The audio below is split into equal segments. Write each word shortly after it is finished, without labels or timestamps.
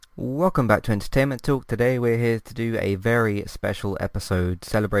Welcome back to Entertainment Talk. Today we're here to do a very special episode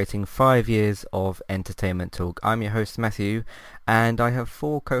celebrating 5 years of Entertainment Talk. I'm your host Matthew and I have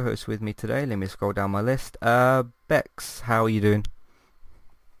four co-hosts with me today. Let me scroll down my list. Bex, how are you doing?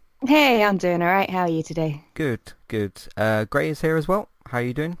 Hey, I'm doing all right. How are you today? Good, good. Gray is here as well. How are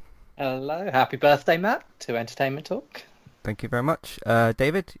you doing? Hello, happy birthday, Matt, to Entertainment Talk. Thank you very much.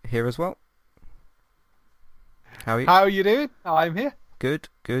 David, here as well. How are you? How are you doing? I'm here. Good,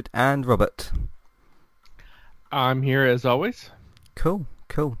 good. And Robert. I'm here as always. Cool,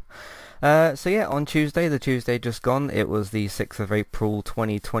 cool. So yeah, on Tuesday, the Tuesday just gone, it was the 6th of April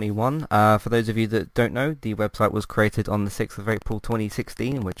 2021. For those of you that don't know, the website was created on the 6th of April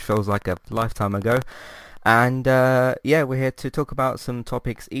 2016, which feels like a lifetime ago. And yeah, we're here to talk about some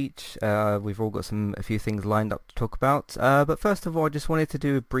topics each. We've all got a few things lined up to talk about. But first of all, I just wanted to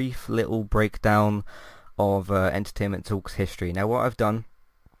do a brief little breakdown of Entertainment Talk's history. Now, what I've done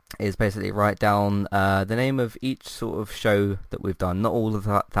is basically write down the name of each sort of show that we've done, not all of the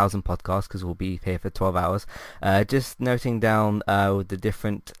 1,000 podcasts because we'll be here for 12 hours, just noting down the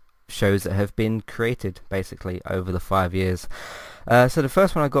different shows that have been created basically over the 5 years. So the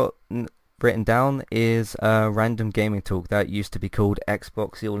first one I got written down is Random Gaming Talk. That used to be called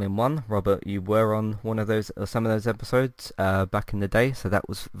Xbox All-in-One. Robert, you were on one of those, or some of those episodes back in the day, so that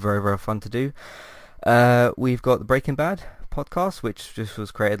was very, very fun to do. We've got the Breaking Bad podcast, which just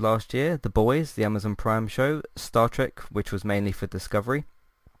was created last year. The Boys, the Amazon Prime show. Star Trek, which was mainly for Discovery.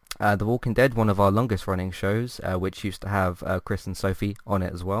 The Walking Dead, one of our longest running shows, which used to have Chris and Sophie on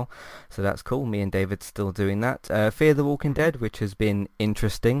it as well. So that's cool. Me and David still doing that. Fear the Walking Dead, which has been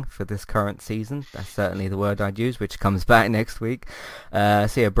interesting for this current season. That's certainly the word I'd use, which comes back next week. So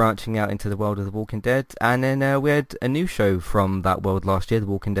yeah, branching out into the world of the Walking Dead. And then we had a new show from that world last year, The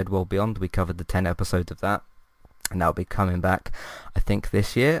Walking Dead World Beyond. We covered the 10 episodes of that. And that'll be coming back, I think,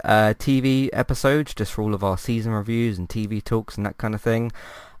 this year. TV episodes, just for all of our season reviews and TV talks and that kind of thing.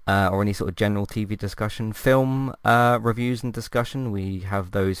 Or any sort of general TV discussion. Film reviews and discussion, we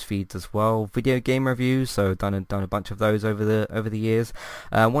have those feeds as well. Video game reviews, so done a bunch of those over the years.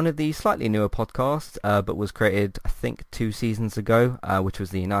 One of the slightly newer podcasts, but was created I think 2 seasons ago, which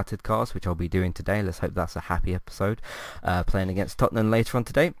was the United Cast, which I'll be doing today. Let's hope that's a happy episode. Playing against Tottenham later on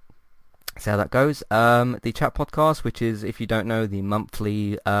today. See how that goes. The Chat Podcast, which is, if you don't know, the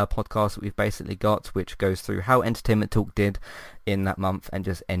monthly podcast that we've basically got, which goes through how Entertainment Talk did in that month and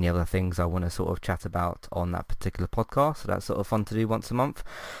just any other things I want to sort of chat about on that particular podcast. So that's sort of fun to do once a month.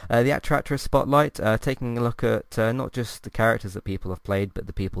 The Actor Actress Spotlight, taking a look at not just the characters that people have played, but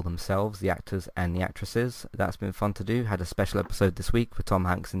the people themselves, the actors and the actresses. That's been fun to do. Had a special episode this week with Tom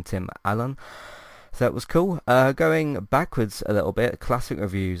Hanks and Tim Allen. So that was cool. Going backwards a little bit, classic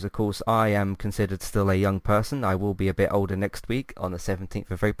reviews. Of course, I am considered still a young person. I will be a bit older next week on the 17th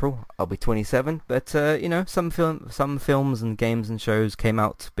of April. I'll be 27. But, you know, some films and games and shows came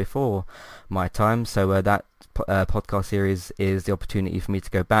out before my time. So that podcast series is the opportunity for me to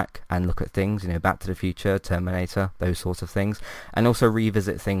go back and look at things, you know, Back to the Future, Terminator, those sorts of things. And also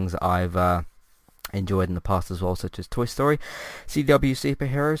revisit things I've enjoyed in the past as well, such as Toy Story, CW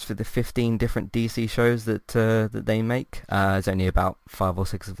Superheroes for the 15 different DC shows that they make. There's only about 5 or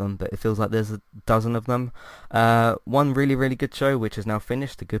 6 of them, but it feels like there's a dozen of them. One really, really good show, which is now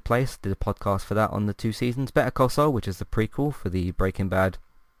finished, The Good Place. Did a podcast for that on the 2 seasons. Better Call Saul, which is the prequel for the Breaking Bad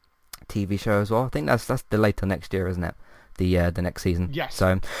TV show as well. I think that's delayed till next year, isn't it? The next season. Yes.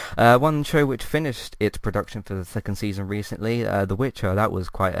 So one show which finished its production for the 2nd season recently, The Witcher. That was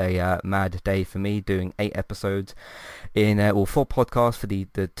quite a mad day for me, doing 8 episodes in 4 podcasts for the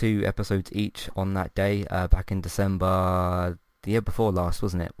 2 episodes each on that day, back in December the year before last,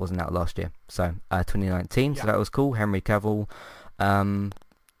 wasn't it? Wasn't out last year. So 2019. Yeah. So that was cool. Henry Cavill playing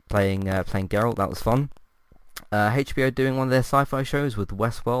Geralt. That was fun. HBO doing one of their sci-fi shows with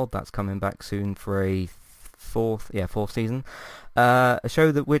Westworld. That's coming back soon for a fourth season. A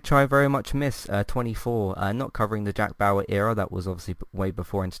show which I very much miss, 24, not covering the Jack Bauer era. That was obviously way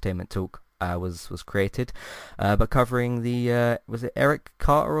before Entertainment Talk was created, but covering the was it Eric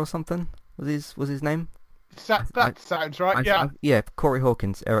Carter or something was his name? That sounds right. Yeah. Yeah, Corey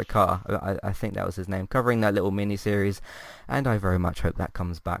Hawkins, Eric Carter. I think that was his name. Covering that little mini series, and I very much hope that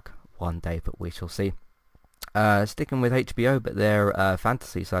comes back one day, but we shall see. Sticking with HBO, but their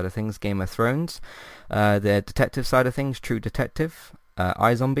fantasy side of things, Game of Thrones. Their detective side of things, True Detective.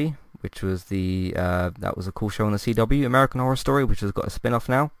 iZombie, which was that was a cool show on the CW. American Horror Story, which has got a spin-off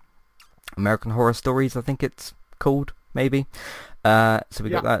now. American Horror Stories, I think it's called, maybe. So we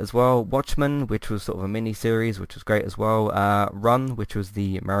got that as well. Watchmen, which was sort of a mini-series, which was great as well. Run, which was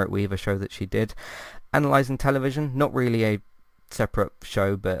the Merritt Weaver show that she did. Analyzing Television, not really a separate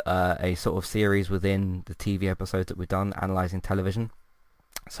show, but a sort of series within the TV episodes that we've done, analysing television.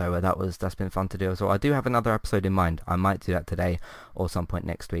 So that's been fun to do as well. I do have another episode in mind. I might do that today or some point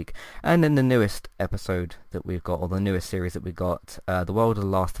next week. And then the newest episode that we've got, or the newest series that we've got, The World of The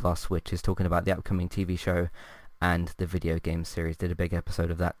Last of Us, which is talking about the upcoming TV show and the video game series. Did a big episode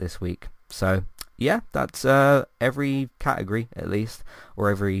of that this week. So yeah, that's every category at least, or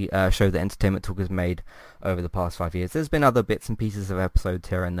every show that Entertainment Talk has made over the past 5 years. There's been other bits and pieces of episodes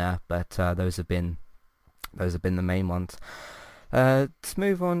here and there, but those have been the main ones. Let's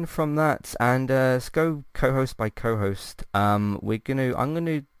move on from that and let's go co-host by co-host. I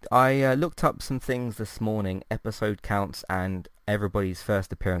looked up some things this morning, episode counts and everybody's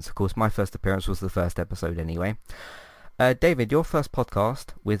first appearance. Of course, my first appearance was the first episode anyway. David, your first podcast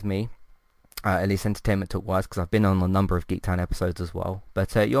with me, at least Entertainment Talk wise, because I've been on a number of Geektown episodes as well,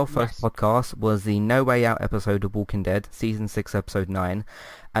 but your first podcast was the No Way Out episode of Walking Dead, Season 6, Episode 9,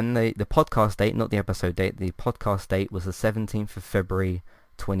 and the podcast date, not the episode date, the podcast date was the 17th of February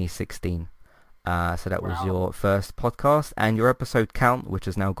 2016. So that was your first podcast, and your episode count, which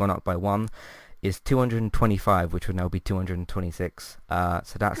has now gone up by 1, is 225, which would now be 226. So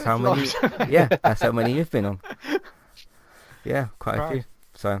that's how many, that's how many you've been on. Yeah, quite a few.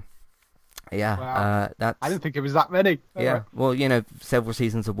 So... yeah, wow. I didn't think it was that many. Yeah, right. Well, several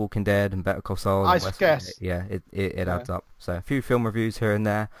seasons of Walking Dead and Better Call Saul. I guess. Yeah, it adds up. So a few film reviews here and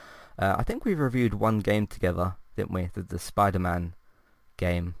there. I think we reviewed one game together, didn't we? The Spider-Man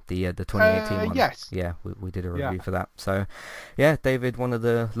game, the 2018 one. Yes. Yeah, we did a review for that. So, yeah, David, one of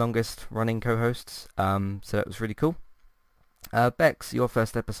the longest running co-hosts. So that was really cool. Bex, your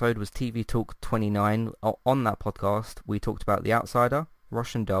first episode was TV Talk 29. On that podcast, we talked about The Outsider,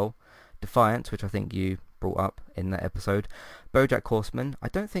 Russian Doll, Defiance, which I think you brought up in that episode, BoJack Horseman. I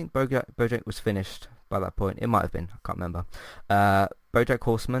don't think BoJack was finished by that point. It might have been. I can't remember. BoJack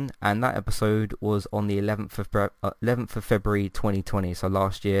Horseman, and that episode was on the 11th of February 2020, so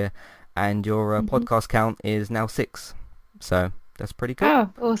last year. And your podcast count is now 6. So that's pretty cool.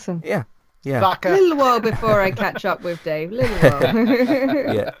 Oh, awesome. Yeah. A little while before I catch up with Dave. Little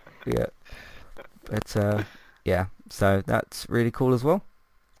while. yeah. But yeah. So that's really cool as well.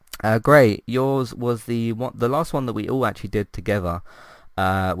 Great. Yours was the last one that we all actually did together,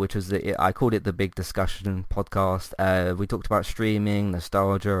 which was I called it the Big Discussion Podcast. We talked about streaming,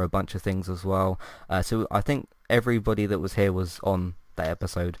 nostalgia, a bunch of things as well. So I think everybody that was here was on that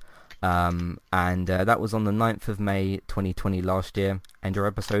episode. And that was on the 9th of May 2020 last year, and your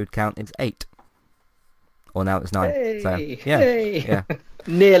episode count is 8. Or now it's 9. Hey, so yeah.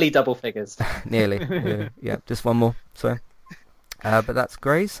 Nearly double figures. Nearly. Yeah, just one more. So. But that's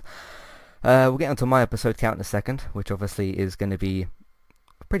Grace. We'll get onto my episode count in a second, which obviously is going to be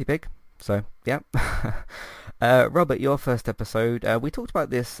pretty big. So, yeah. Robert, your first episode. We talked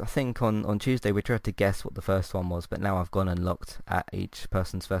about this, I think, on Tuesday. We tried to guess what the first one was, but now I've gone and looked at each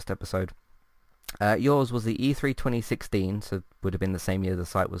person's first episode. Yours was the E3 2016, so would have been the same year the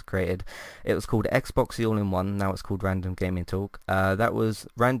site was created. It was called Xbox The All-in-One, now it's called Random Gaming Talk. That was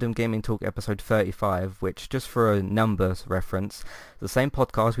Random Gaming Talk episode 35, which, just for a numbers reference, the same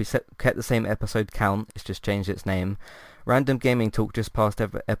podcast, we kept the same episode count, it's just changed its name. Random Gaming Talk just passed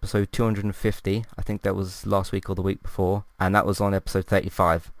episode 250, I think that was last week or the week before, and that was on episode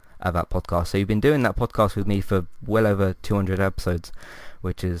 35 of that podcast. So you've been doing that podcast with me for well over 200 episodes,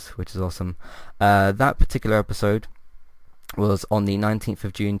 which is awesome. That particular episode was on the 19th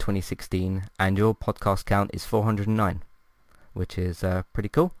of June 2016, and your podcast count is 409, which is pretty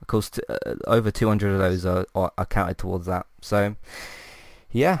cool. Of course, over 200 of those are counted towards that. So,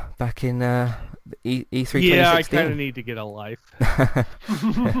 yeah, back in E3 2016. Yeah, I kind of need to get a life.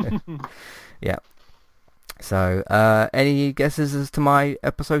 Yeah. So, any guesses as to my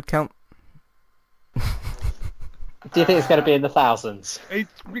episode count? Do you think it's going to be in the thousands? It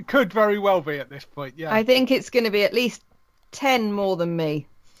could very well be at this point, yeah. I think it's going to be at least 10 more than me.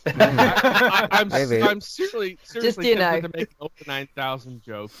 I'm seriously Just, tempted to make an over 9,000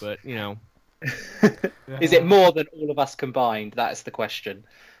 joke, but, Is it more than all of us combined? That's the question.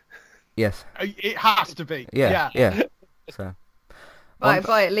 Yes. It has to be. Yeah. So, By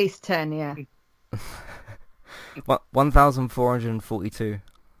at least 10, yeah. 1,442.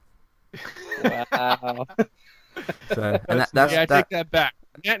 Wow. So, and that's I take that back.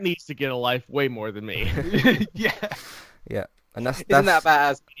 Matt needs to get a life way more than me. Yeah, and that's Isn't that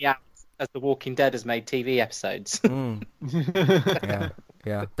about as many hours as The Walking Dead has made TV episodes?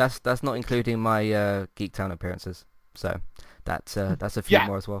 Yeah. That's not including my Geektown appearances. So that's a few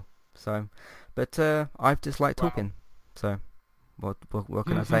more as well. So, but I just like talking. So, what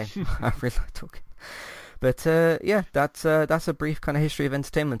can I say? I really like talking. But yeah, that's a brief kind of history of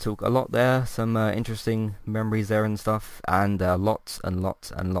Entertainment Talk. A lot there, some interesting memories there and stuff, and lots and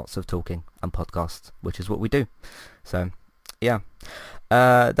lots and lots of talking and podcasts, which is what we do. So, yeah.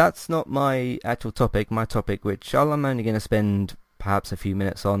 That's not my actual topic. My topic, which I'm only going to spend perhaps a few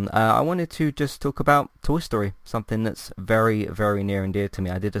minutes on. I wanted to just talk about Toy Story, something that's very, very near and dear to me.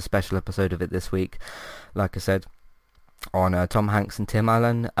 I did a special episode of it this week, like I said, on Tom Hanks and Tim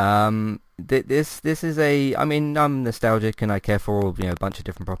Allen. This is I'm nostalgic and I care for a bunch of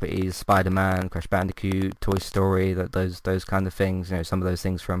different properties: Spider-Man, Crash Bandicoot, Toy Story, those kind of things. Some of those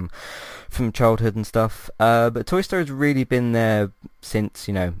things from childhood and stuff. But Toy Story's really been there since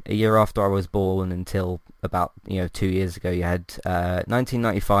a year after I was born until about 2 years ago. You had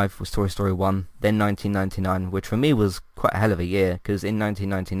 1995 was Toy Story 1, then 1999, which for me was quite a hell of a year, because in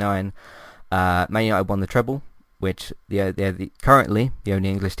 1999 Man United won the treble, which they're currently the only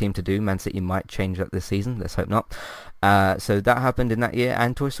English team to do. Man City might change that this season, let's hope not. So that happened in that year,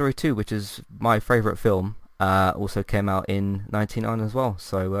 and Toy Story 2, which is my favourite film, also came out in 99 as well,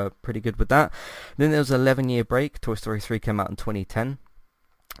 so pretty good with that. Then there was an 11-year break. Toy Story 3 came out in 2010,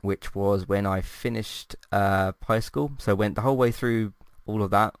 which was when I finished high school, so went the whole way through all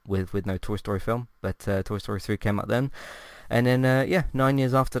of that with no Toy Story film, but Toy Story 3 came out then. And then, 9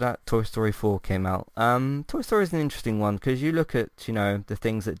 years after that, Toy Story 4 came out. Toy Story is an interesting one, because you look at, the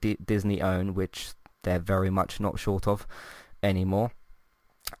things that Disney own, which they're very much not short of anymore.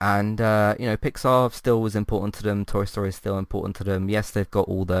 And, Pixar still was important to them. Toy Story is still important to them. Yes, they've got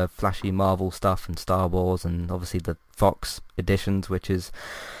all the flashy Marvel stuff and Star Wars and obviously the Fox editions, which is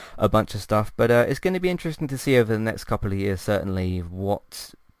a bunch of stuff. But it's going to be interesting to see over the next couple of years, certainly,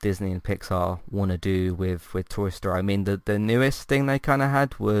 what Disney and Pixar want to do with Toy Story. I mean, the newest thing they kind of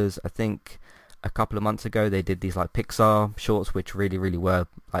had was, I think, a couple of months ago, they did these like Pixar shorts, which really, really were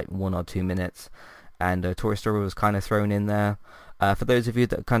like 1 or 2 minutes, and Toy Story was kind of thrown in there. For those of you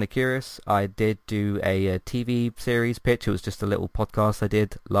that are kind of curious, I did do a TV series pitch. It was just a little podcast I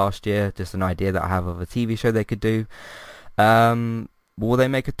did last year, just an idea that I have of a TV show they could do. Will they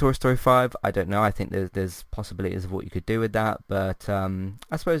make a Toy Story 5? I don't know. I think there's possibilities of what you could do with that, but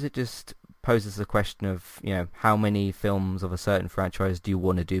I suppose it just poses the question of, how many films of a certain franchise do you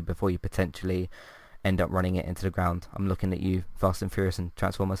want to do before you potentially end up running it into the ground? I'm looking at you, Fast and Furious and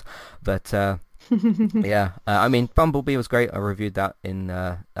Transformers, but yeah. I mean, Bumblebee was great. I reviewed that in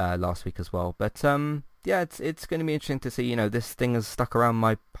last week as well, but yeah, it's going to be interesting to see. This thing has stuck around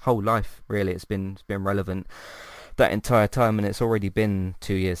my whole life, really. It's been relevant that entire time, and it's already been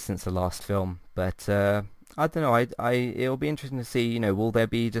 2 years since the last film. But I don't know, it'll be interesting to see, will there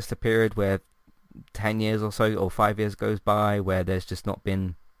be just a period where 10 years or so, or 5 years goes by where there's just not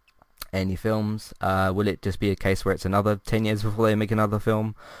been any films? Will it just be a case where it's another 10 years before they make another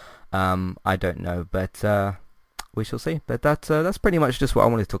film? I don't know, but we shall see. But that's pretty much just what I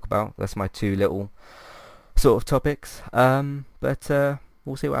want to talk about. That's my two little sort of topics. But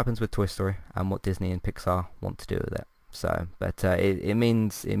we'll see what happens with Toy Story and what Disney and Pixar want to do with it. So, but it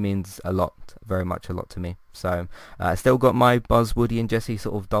means a lot, very much a lot to me. So, I still got my Buzz, Woody, and Jessie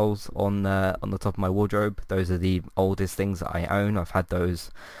sort of dolls on the top of my wardrobe. Those are the oldest things that I own. I've had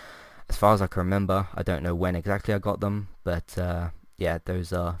those as far as I can remember. I don't know when exactly I got them, but yeah,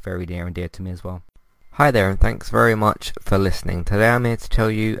 those are very near and dear to me as well. Hi there, and thanks very much for listening. Today I'm here to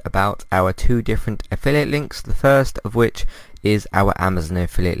tell you about our 2 different affiliate links. The first of which is our Amazon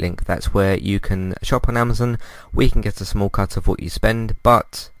affiliate link. That's where you can shop on Amazon. We can get a small cut of what you spend,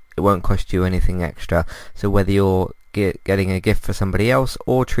 but it won't cost you anything extra. So whether you're getting a gift for somebody else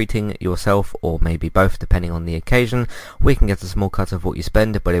or treating yourself, or maybe both depending on the occasion, we can get a small cut of what you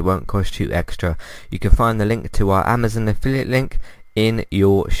spend, but it won't cost you extra. You can find the link to our Amazon affiliate link in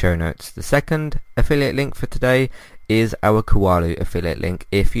your show notes. The second affiliate link for today is our Kualu affiliate link.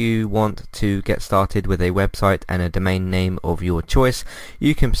 If you want to get started with a website and a domain name of your choice,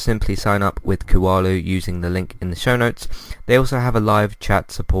 you can simply sign up with Kualu using the link in the show notes. They also have a live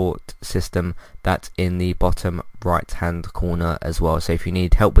chat support system that's in the bottom right hand corner as well. So if you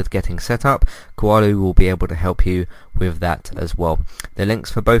need help with getting set up, Kualu will be able to help you with that as well. The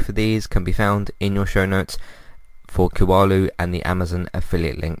links for both of these can be found in your show notes for Kualu and the Amazon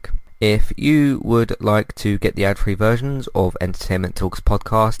affiliate link. If you would like to get the ad-free versions of Entertainment Talks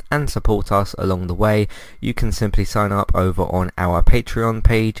podcast and support us along the way, you can simply sign up over on our Patreon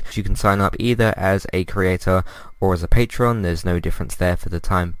page. You can sign up either as a creator or as a patron. There's no difference there for the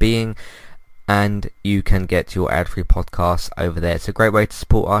time being, and you can get your ad-free podcasts over there. It's a great way to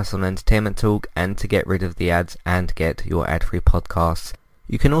support us on Entertainment Talk and to get rid of the ads and get your ad-free podcasts.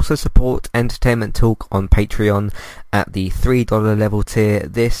 You can also support Entertainment Talk on Patreon at the $3 level tier.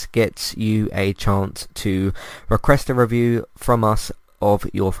 This gets you a chance to request a review from us of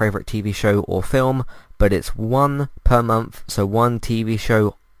your favourite TV show or film, but it's one per month, so one TV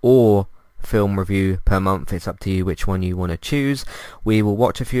show or film review per month. It's up to you which one you want to choose. We will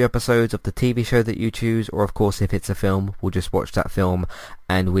watch a few episodes of the TV show that you choose, or of course if it's a film, we'll just watch that film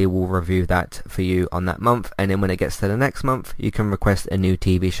and we will review that for you on that month. And then when it gets to the next month, you can request a new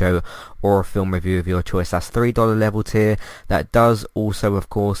TV show or a film review of your choice. That's $3 level tier. That does also of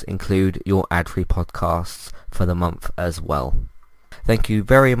course include your ad-free podcasts for the month as well. Thank you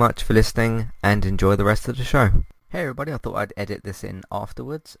very much for listening and enjoy the rest of the show. Hey everybody, I thought I'd edit this in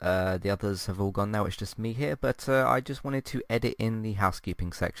afterwards. The others have all gone now, it's just me here, but I just wanted to edit in the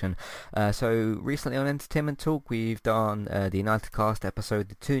housekeeping section. So recently on Entertainment Talk we've done the United Cast episode,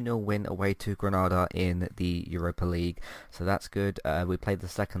 the 2-0 win away to Granada in the Europa League, so that's good. We played the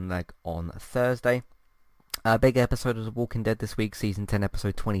second leg on Thursday. A big episode of The Walking Dead this week, season 10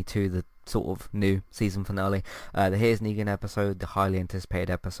 episode 22, the sort of new season finale. The Here's Negan episode, the highly anticipated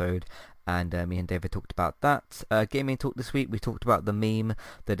episode, and me and David talked about that. Gaming talk this week, we talked about the meme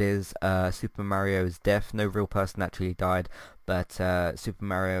that is Super Mario's death. No real person actually died, but Super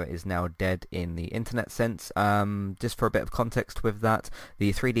Mario is now dead in the internet sense. Just for a bit of context with that,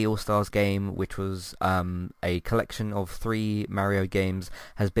 the 3D All-Stars game, which was a collection of 3 Mario games,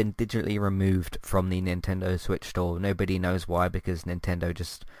 has been digitally removed from the Nintendo Switch store. Nobody knows why, because Nintendo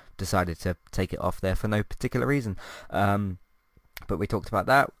just decided to take it off there for no particular reason. But we talked about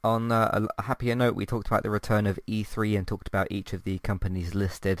that. On a happier note, we talked about the return of E3 and talked about each of the companies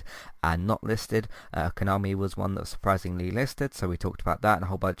listed and not listed. Konami was one that was surprisingly listed, so we talked about that and a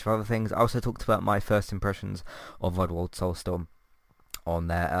whole bunch of other things. I also talked about my first impressions of Oddworld Soulstorm on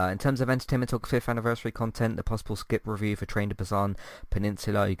there. In terms of Entertainment Talk 5th anniversary content, the possible skip review for Train to Busan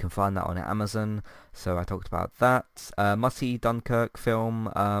Peninsula, you can find that on Amazon, so I talked about that. Must-see Dunkirk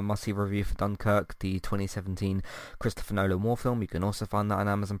film, must-see review for Dunkirk, the 2017 Christopher Nolan war film, you can also find that on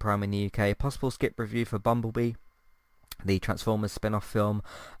Amazon Prime in the UK. Possible skip review for Bumblebee, the Transformers spin-off film.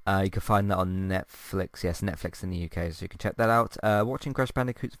 You can find that on Netflix. Yes, Netflix in the UK, so you can check that out. Watching Crash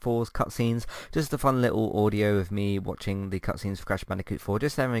Bandicoot 4's cutscenes, just a fun little audio of me watching the cutscenes for Crash Bandicoot 4,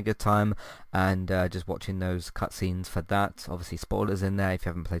 just having a good time and just watching those cutscenes for that. Obviously spoilers in there if you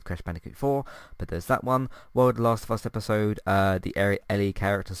haven't played Crash Bandicoot 4, but there's that one. World Last of Us episode, the Ellie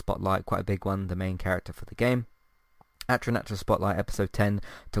character spotlight, quite a big one, the main character for the game. Actor and Actress Spotlight episode 10,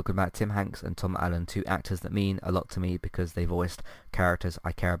 talking about Tim Hanks and Tom Allen, 2 actors that mean a lot to me because they voiced characters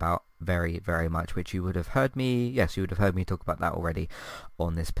I care about very, very much, which you would have heard me talk about that already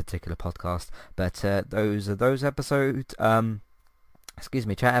on this particular podcast. But those are those episodes.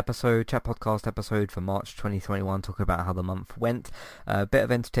 Chat podcast episode for March 2021, talking about how the month went. A bit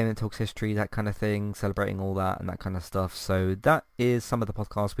of Entertainment Talks history, that kind of thing, celebrating all that and that kind of stuff. So that is some of the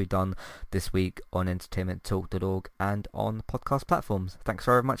podcasts we've done this week on entertainmenttalk.org and on podcast platforms. Thanks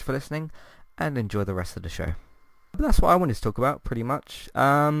very much for listening and enjoy the rest of the show. But that's what I wanted to talk about, pretty much.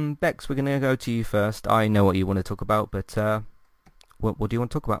 Bex, we're going to go to you first. I know what you want to talk about, but what do you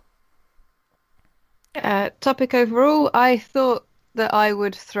want to talk about? Topic overall, I thought that I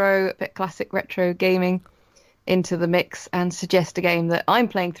would throw a bit classic retro gaming into the mix and suggest a game that I'm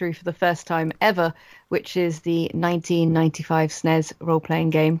playing through for the first time ever, which is the 1995 SNES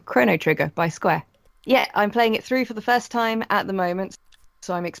role-playing game Chrono Trigger by Square. Yeah, I'm playing it through for the first time at the moment,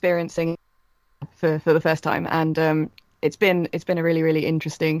 so I'm experiencing it for the first time, and it's been a really, really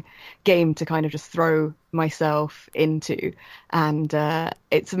interesting game to kind of just throw myself into, and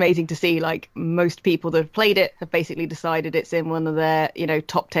it's amazing to see, like, most people that have played it have basically decided it's in one of their,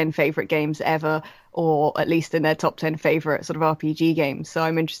 top 10 favorite games ever, or at least in their top 10 favorite sort of RPG games. So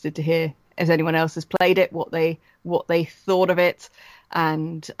I'm interested to hear if anyone else has played it, what they thought of it,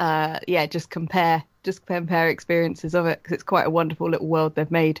 and just compare experiences of it, because it's quite a wonderful little world they've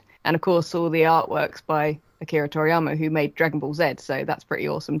made. And of course all the artworks by Akira Toriyama, who made Dragon Ball Z, so that's pretty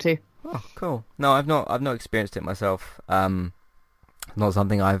awesome too. Oh, cool. No, I've not experienced it myself. Not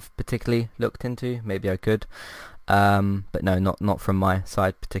something I've particularly looked into. Maybe I could, but no, not from my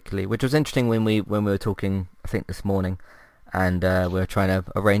side particularly. Which was interesting when we were talking, I think this morning, and we were trying to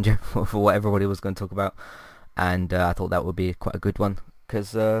arrange it for what everybody was going to talk about, and I thought that would be quite a good one, because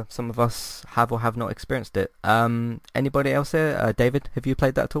some of us have or have not experienced it. Anybody else here? David, have you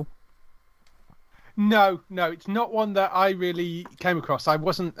played that at all? No, it's not one that I really came across. I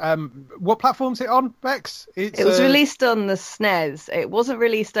wasn't. What platform's it on, Bex? It was released on the SNES. It wasn't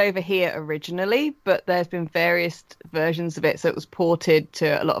released over here originally, but there's been various versions of it, so it was ported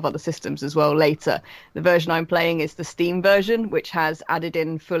to a lot of other systems as well later. The version I'm playing is the Steam version, which has added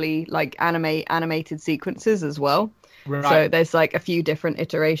in fully like animated sequences as well. Right. So there's like a few different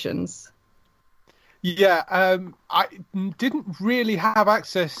iterations. Yeah, I didn't really have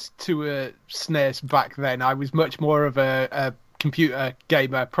access to a SNES back then. I was much more of a computer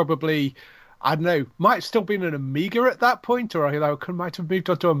gamer. Probably, I don't know, might have still been an Amiga at that point, or might have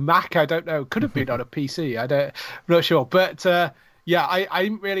moved on to a Mac. I don't know. Could have been on a PC. I'm not sure. But yeah, I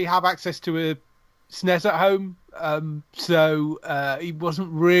didn't really have access to a SNES at home, so it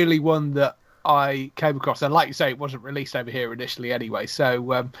wasn't really one that I came across. And like you say, it wasn't released over here initially anyway.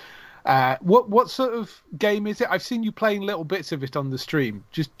 So. What sort of game is it? I've seen you playing little bits of it on the stream.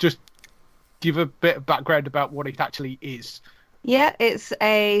 Just give a bit of background about what it actually is. Yeah, it's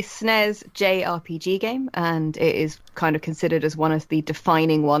a SNES JRPG game, and it is kind of considered as one of the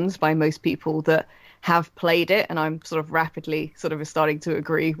defining ones by most people that have played it, and I'm sort of rapidly sort of starting to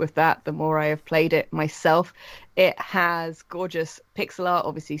agree with that the more I have played it myself. It has gorgeous pixel art,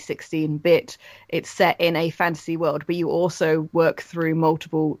 obviously 16-bit. It's set in a fantasy world, but you also work through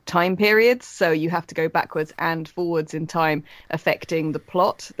multiple time periods, so you have to go backwards and forwards in time, affecting the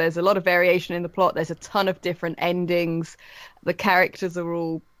plot. There's a lot of variation in the plot. There's a ton of different endings. The characters are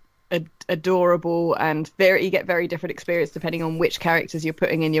all adorable, and you get very different experience depending on which characters you're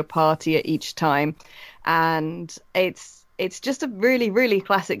putting in your party at each time. And it's just a really, really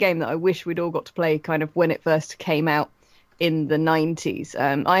classic game that I wish we'd all got to play kind of when it first came out in the 90s.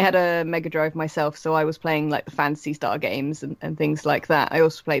 I had a Mega Drive myself, so I was playing like the Phantasy Star games and things like that. I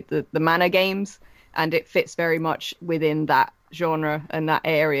also played the Mana games, and it fits very much within that genre and that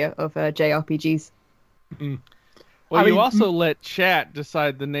area of JRPGs. Mm-hmm. Well, you also let chat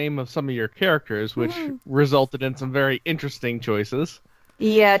decide the name of some of your characters, which resulted in some very interesting choices.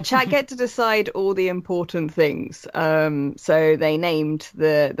 Yeah, chat get to decide all the important things. So they named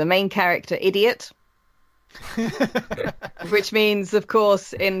the main character Idiot, which means, of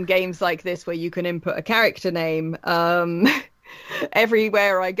course, in games like this where you can input a character name,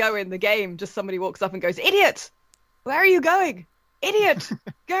 everywhere I go in the game, just somebody walks up and goes, "Idiot! Where are you going? Idiot!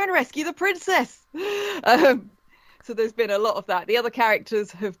 Go and rescue the princess!" So there's been a lot of that. The other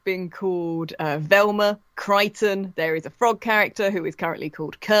characters have been called Velma, Crichton. There is a frog character who is currently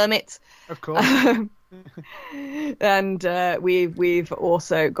called Kermit. Of course. And we've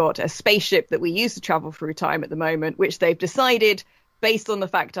also got a spaceship that we use to travel through time at the moment, which they've decided, based on the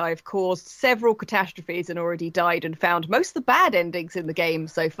fact I've caused several catastrophes and already died and found most of the bad endings in the game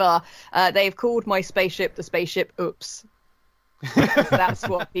so far, they've called my spaceship the spaceship Oops. That's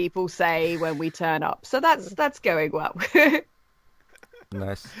what people say when we turn up. So that's going well.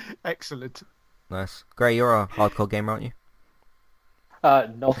 Nice. Excellent. Nice. Gray, you're a hardcore gamer, aren't you?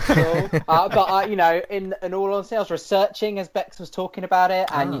 Not so. But in all honesty, I was researching as Bex was talking about it,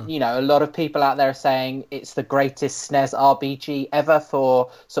 and a lot of people out there are saying it's the greatest SNES RPG ever for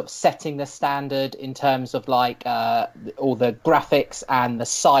sort of setting the standard in terms of like all the graphics and the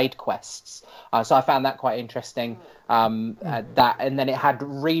side quests. So I found that quite interesting. That, and then it had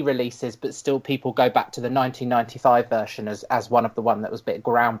re-releases, but still people go back to the 1995 version as one of the one that was a bit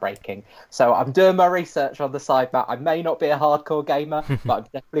groundbreaking. So I'm doing my research on the side, Matt. I may not be a hardcore gamer, but I'm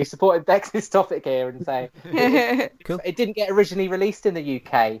definitely supporting Bex's topic here and saying Cool. It didn't get originally released in the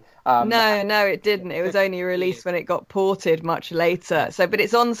UK. No, it didn't. It was only released when it got ported much later. But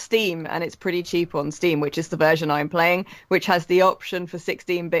it's on Steam, and it's pretty cheap on Steam, which is the version I'm playing, which has the option for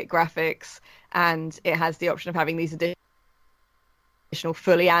 16-bit graphics. And it has the option of having these additional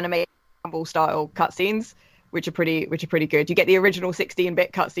fully animated style cutscenes, which are pretty good. You get the original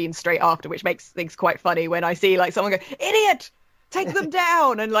 16-bit cutscenes straight after, which makes things quite funny when I see like someone go, "Idiot! Take them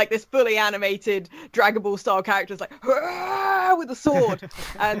down!" and like this fully animated Dragon Ball style character is like with a sword,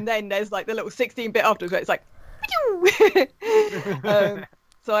 and then there's like the little 16-bit afterwards where it's like.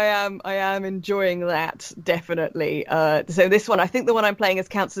 So I am enjoying that, definitely. So this one, I think the one I'm playing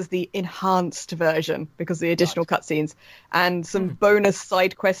counts as the enhanced version because of the additional cutscenes and some bonus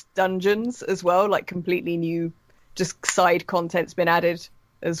side quest dungeons as well, like completely new, just side content's been added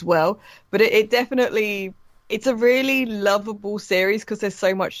as well. But it definitely, it's a really lovable series because there's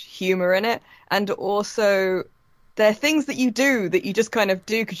so much humor in it. And also there are things that you do that you just kind of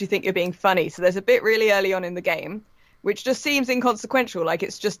do because you think you're being funny. So there's a bit really early on in the game which just seems inconsequential, like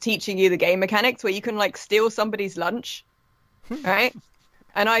it's just teaching you the game mechanics where you can like steal somebody's lunch, right?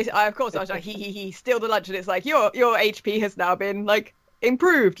 And I of course I was like, he steal the lunch, and it's like your HP has now been like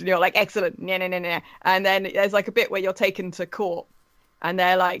improved, and you're like, excellent, and then there's like a bit where you're taken to court. And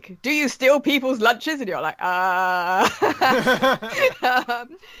they're like, do you steal people's lunches? And you're like, and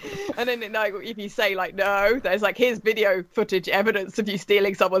then like, if you say like, no, there's like, here's video footage evidence of you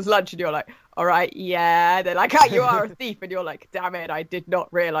stealing someone's lunch. And you're like, all right, yeah. They're like, you are a thief. And you're like, damn it, I did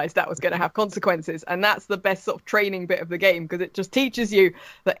not realize that was going to have consequences. And that's the best sort of training bit of the game, because it just teaches you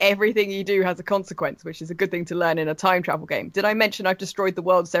that everything you do has a consequence, which is a good thing to learn in a time travel game. Did I mention I've destroyed the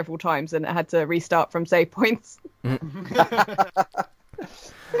world several times and had to restart from save points?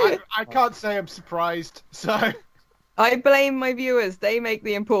 I can't say I'm surprised, so... I blame my viewers. They make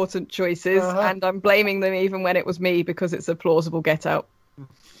the important choices, and I'm blaming them even when it was me, because it's a plausible get-out.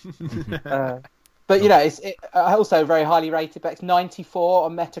 But, you know, it's also very highly rated, but it's 94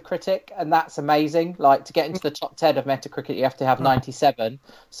 on Metacritic, and that's amazing. Like, to get into the top 10 of Metacritic, you have to have 97,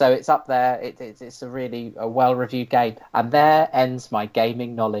 so it's up there. It's a really well-reviewed game. And there ends my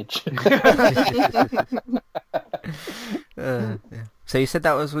gaming knowledge. Yeah. So you said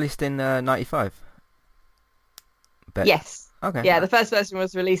that was released in 95? Yes. Okay. Yeah, the first version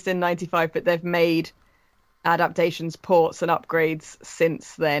was released in 95, but they've made adaptations, ports, and upgrades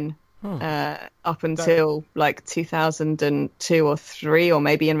since then, up until like 2002 or 3, or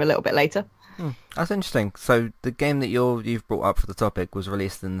maybe even a little bit later. That's interesting. So the game that you've brought up for the topic was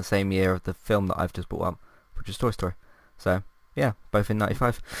released in the same year of the film that I've just brought up, which is Toy Story. So yeah, both in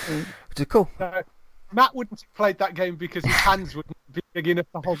 95, which is cool. Matt wouldn't have played that game because his hands wouldn't be big enough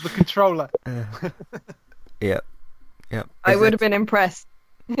to hold the controller. Yeah. I would have been impressed.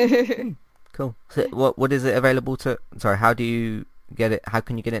 Cool. So what is it available to? Sorry, how do you get it? How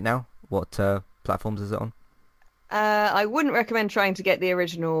can you get it now? What platforms is it on? I wouldn't recommend trying to get the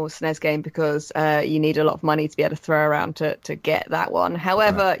original SNES game, because you need a lot of money to be able to throw around to get that one.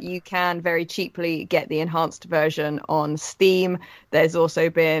 However, you can very cheaply get the enhanced version on Steam. There's also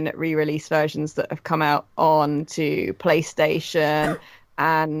been re-release versions that have come out onto PlayStation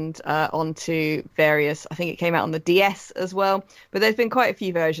and onto various, I think it came out on the DS as well. But there's been quite a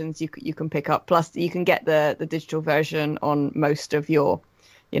few versions you can pick up. Plus, you can get the digital version on most of your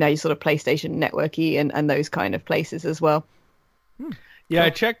sort of PlayStation Networky and those kind of places as well. Yeah, I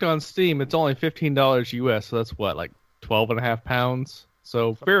checked on Steam. It's only $15 US, so that's what, like 12.5 pounds?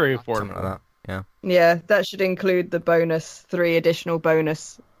 So very affordable. Something like that. Yeah. Yeah, that should include the 3 additional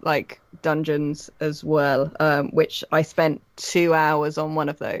bonus like dungeons as well, which I spent 2 hours on one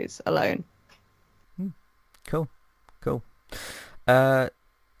of those alone. Cool. All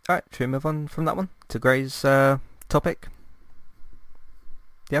right, should we move on from that one to Gray's topic?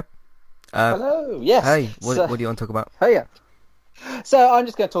 Yep. Hello. Yes. Hey, what do you want to talk about? Oh yeah. So I'm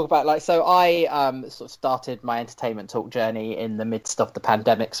just going to talk about I sort of started my entertainment talk journey in the midst of the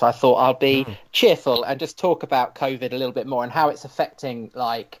pandemic, so I thought I'll be cheerful and just talk about COVID a little bit more and how it's affecting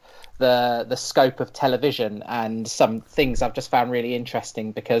the scope of television, and some things I've just found really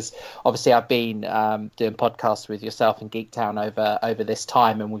interesting, because obviously I've been doing podcasts with yourself and Geektown over this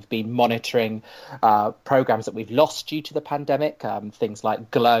time, and we've been monitoring programs that we've lost due to the pandemic, things like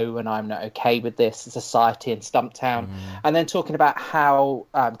Glow and I'm Not Okay With This, Society and Stumptown, and then talking about how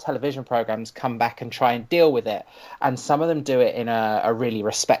television programs come back and try and deal with it, and some of them do it in a really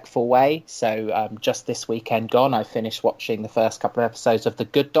respectful way. So just this weekend gone, I finished watching the first couple of episodes of The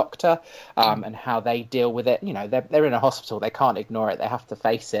Good Doctor, and how they deal with it. You know, they're in a hospital, they can't ignore it, they have to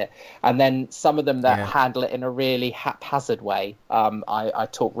face it. And then some of them that handle it in a really haphazard way. I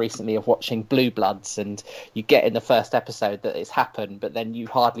talked recently of watching Blue Bloods, and you get in the first episode that it's happened, but then you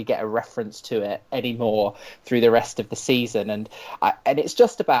hardly get a reference to it anymore through the rest of the season. And it's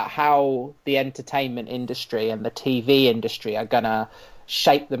just about how the entertainment industry and the TV industry are going to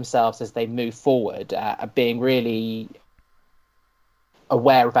shape themselves as they move forward, being really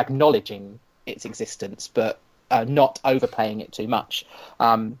aware of acknowledging its existence, but not overplaying it too much.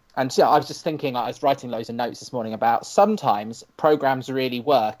 And so I was just thinking, I was writing loads of notes this morning about sometimes programs really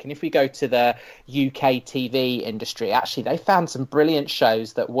work. And if we go to the UK TV industry, actually, they found some brilliant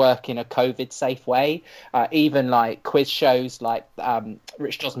shows that work in a COVID safe way. Even like quiz shows like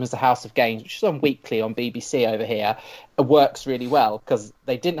Rich Josman's The House of Games, which is on weekly on BBC over here, works really well because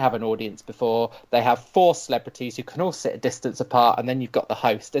they didn't have an audience before. They have 4 celebrities who can all sit a distance apart, and then you've got the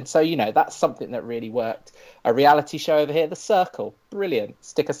host. And so, that's something that really worked. A reality show over here, The Circle, brilliant.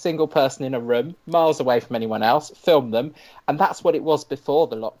 Stick a single person in a room, miles away from anyone else, film them, and that's what it was before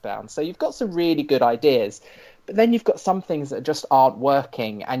the lockdown. So you've got some really good ideas, but then you've got some things that just aren't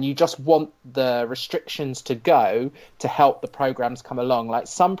working, and you just want the restrictions to go to help the programs come along. Like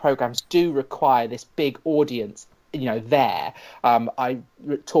some programs do require this big audience there. I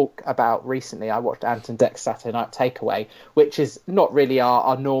talk about recently, I watched Ant and Dec's Saturday Night Takeaway, which is not really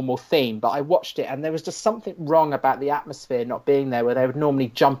our normal theme, but I watched it and there was just something wrong about the atmosphere not being there, where they would normally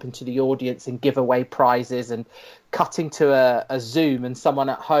jump into the audience and give away prizes, and cutting to a Zoom and someone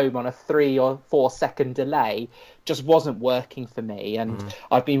at home on a 3 or 4 second delay just wasn't working for me. And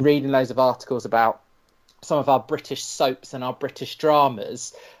I've been reading loads of articles about some of our British soaps and our British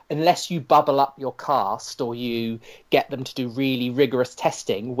dramas. Unless you bubble up your cast or you get them to do really rigorous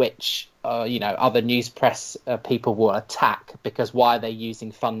testing, which other news press people will attack, because why are they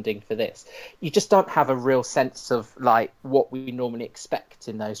using funding for this? You just don't have a real sense of like what we normally expect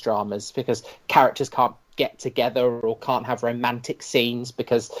in those dramas, because characters can't get together or can't have romantic scenes,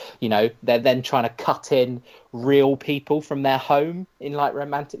 because they're then trying to cut in real people from their home in like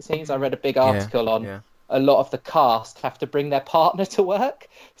romantic scenes. I read a big article on a lot of the cast have to bring their partner to work.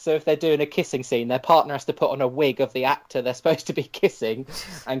 So if they're doing a kissing scene, their partner has to put on a wig of the actor they're supposed to be kissing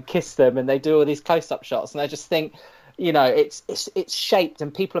and kiss them, and they do all these close-up shots. And I just think, it's shaped,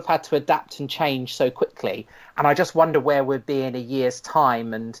 and people have had to adapt and change so quickly. And I just wonder where we'll be in a year's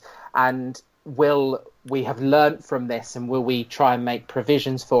time, and will we have learnt from this, and will we try and make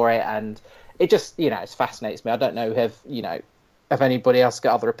provisions for it? And it just, it fascinates me. I don't know if anybody else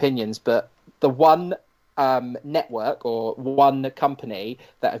got other opinions, but the one network or one company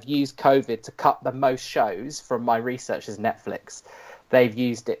that have used COVID to cut the most shows from my research is Netflix. They've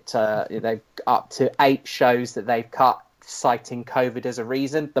used it they've up to 8 shows that they've cut, citing COVID as a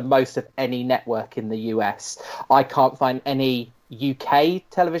reason, the most of any network in the US. I can't find any UK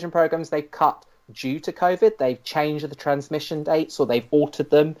television programs they've cut due to COVID. They've changed the transmission dates or they've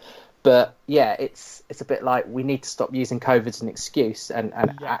altered them. But yeah, it's a bit like we need to stop using COVID as an excuse and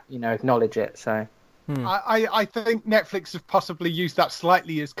acknowledge it. So I think Netflix have possibly used that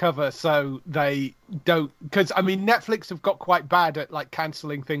slightly as cover, so they don't, because Netflix have got quite bad at like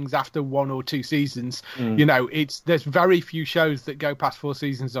cancelling things after 1 or 2 seasons. There's very few shows that go past 4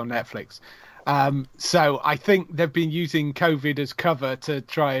 seasons on Netflix. So I think they've been using COVID as cover to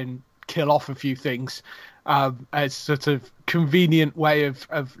try and kill off a few things. As sort of convenient way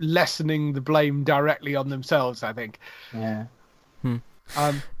of lessening the blame directly on themselves, I think. Yeah.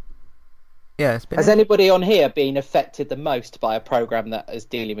 Has anybody on here been affected the most by a program that is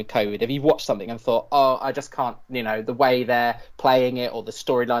dealing with COVID? Have you watched something and thought, oh, I just can't, the way they're playing it or the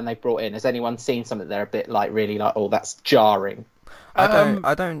storyline they brought in? Has anyone seen something they're a bit like really like, oh, that's jarring?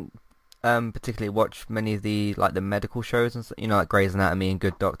 I don't particularly watch many of the the medical shows and like Grey's Anatomy and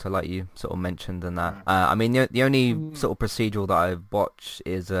Good Doctor, like you sort of mentioned, and that. The only sort of procedural that I've watched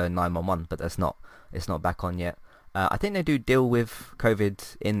is 911, but it's not back on yet. I think they do deal with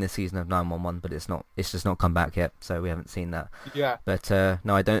COVID in the season of 911, but it's just not come back yet, so we haven't seen that. Yeah. But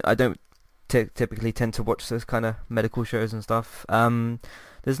no, I don't typically tend to watch those kind of medical shows and stuff.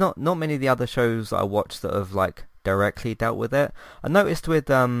 There's not many of the other shows that I watch that have like directly dealt with it. I noticed with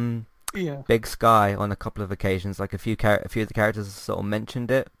Big Sky on a couple of occasions, like a few of the characters sort of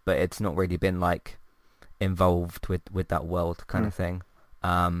mentioned it, but it's not really been like involved with that world kind of thing.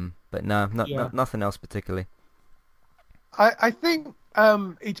 But no, nothing else particularly. I think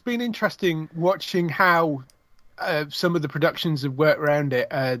it's been interesting watching how some of the productions have worked around it.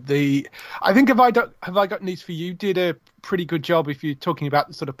 I think Have I Got News for You did a pretty good job if you're talking about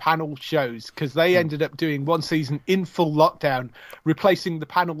the sort of panel shows, because they ended up doing one season in full lockdown, replacing the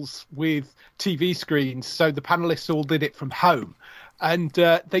panels with TV screens, so the panelists all did it from home. And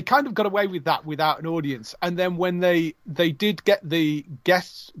they kind of got away with that without an audience. And then when they did get the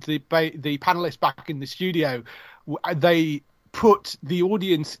guests, the panelists back in the studio, they put the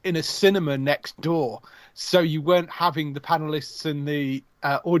audience in a cinema next door, so you weren't having the panelists and the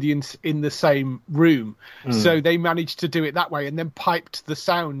audience in the same room. So they managed to do it that way, and then piped the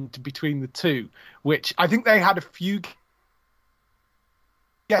sound between the two, which I think they had a few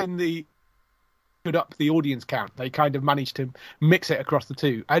getting the put up the audience count. They kind of managed to mix it across the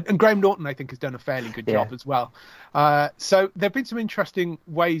two, and Graham Norton I think has done a fairly good job as well. So there have been some interesting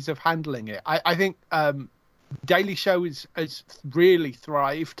ways of handling it. I think Daily Show has really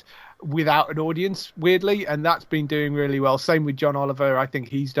thrived without an audience, weirdly, and that's been doing really well. Same with John Oliver. I think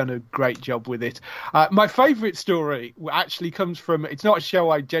he's done a great job with it. My favourite story actually comes from, it's not a show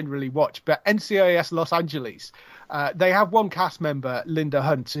I generally watch, but NCIS Los Angeles. They have one cast member, Linda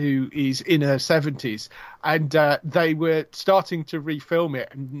Hunt, who is in her 70s, and they were starting to refilm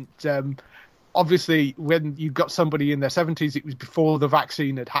it. And obviously, when you've got somebody in their 70s, it was before the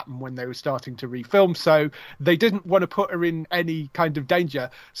vaccine had happened when they were starting to refilm. So they didn't want to put her in any kind of danger.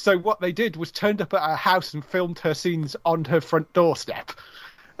 So what they did was turned up at her house and filmed her scenes on her front doorstep.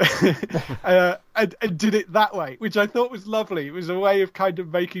 and did it that way, which I thought was lovely. It was a way of kind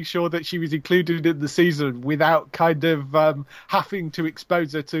of making sure that she was included in the season without kind of having to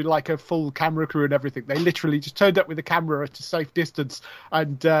expose her to like a full camera crew and everything. They literally just turned up with a camera at a safe distance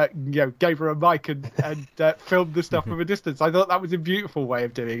and gave her a mic and filmed the stuff from a distance. I thought that was a beautiful way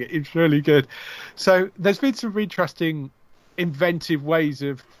of doing it. It's really good. So there's been some interesting inventive ways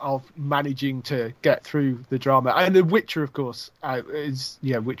of managing to get through the drama, and The Witcher, of course, is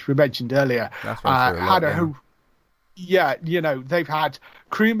which we mentioned earlier, they've had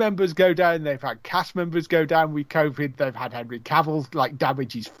crew members go down, they've had cast members go down with COVID, they've had Henry Cavill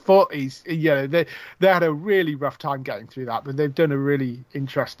damage his foot. They had a really rough time getting through that, but they've done a really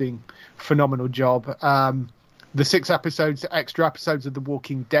interesting, phenomenal job. The 6 extra episodes of The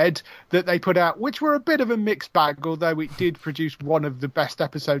Walking Dead that they put out, which were a bit of a mixed bag, although it did produce one of the best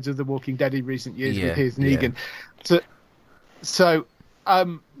episodes of The Walking Dead in recent years with Piers Negan.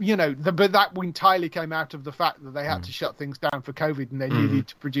 But that entirely came out of the fact that they had to shut things down for COVID, and they needed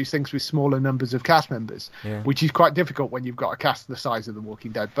to produce things with smaller numbers of cast members, which is quite difficult when you've got a cast the size of The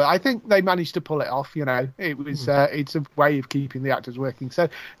Walking Dead. But I think they managed to pull it off. It was it's a way of keeping the actors working. So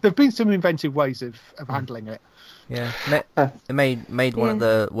there've been some inventive ways of handling it. Yeah, it made one of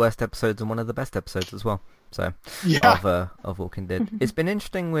the worst episodes and one of the best episodes as well. So of Walking Dead. It's been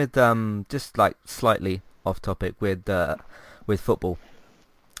interesting with just like slightly off topic with football,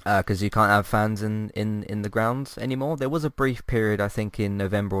 because you can't have fans in the grounds anymore. There was a brief period, I think, in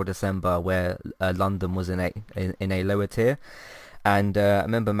November or December where London was in a lower tier, and I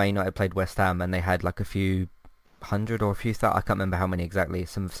remember Man United played West Ham and they had like a few hundred or a few thousand, I can't remember how many exactly,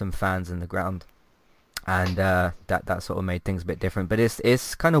 some fans in the ground. And that sort of made things a bit different. But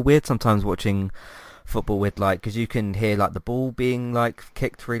it's kind of weird sometimes watching football with because you can hear the ball being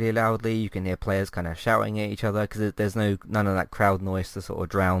kicked really loudly. You can hear players kind of shouting at each other because there's none of that crowd noise to sort of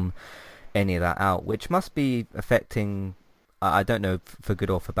drown any of that out, which must be affecting, I don't know for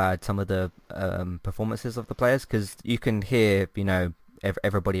good or for bad, some of the performances of the players, because you can hear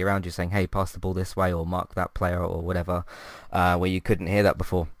everybody around you saying, hey, pass the ball this way or mark that player or whatever, where you couldn't hear that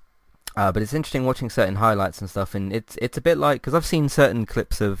before. But it's interesting watching certain highlights and stuff, and it's a bit like, because I've seen certain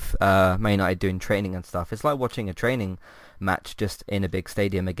clips of Man United doing training and stuff. It's like watching a training match just in a big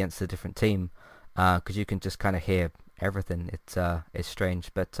stadium against a different team, because you can just kind of hear everything. It's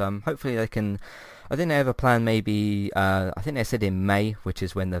strange, but hopefully they can. I think they have a plan. Maybe I think they said in May, which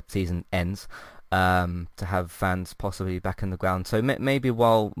is when the season ends, to have fans possibly back in the ground. So maybe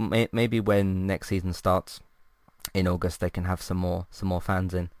when next season starts in August, they can have some more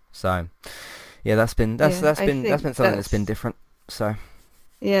fans in. So, yeah, that's been something that's been different. So,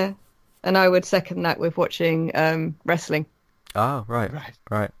 yeah, and I would second that with watching wrestling. Oh, right.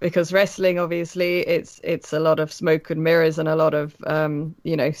 Because wrestling, obviously, it's a lot of smoke and mirrors and a lot of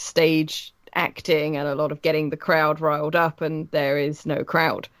stage acting and a lot of getting the crowd riled up, and there is no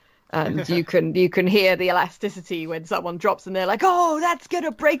crowd. And you can hear the elasticity when someone drops and they're like, "Oh, that's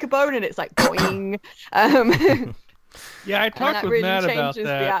gonna break a bone," and it's like boing. Yeah, I talked with really Matt about changes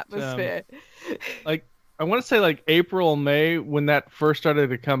that. The atmosphere. I want to say April, May, when that first started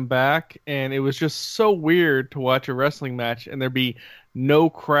to come back, and it was just so weird to watch a wrestling match and there'd be no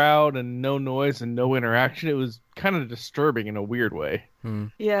crowd and no noise and no interaction. It was kind of disturbing in a weird way.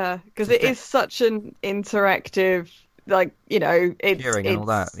 Yeah, because it is such an interactive, it's hearing and all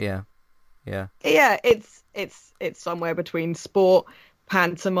that. Yeah. Yeah, it's somewhere between sport,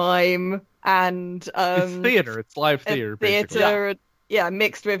 pantomime, and it's theater. It's live theater. Theater,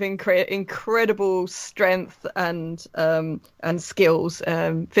 mixed with incredible strength and skills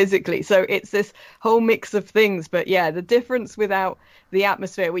physically. So it's this whole mix of things. But yeah, the difference without the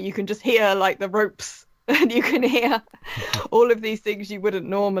atmosphere, where you can just hear the ropes and you can hear all of these things you wouldn't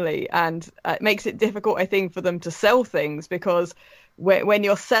normally, and it makes it difficult, I think, for them to sell things, because when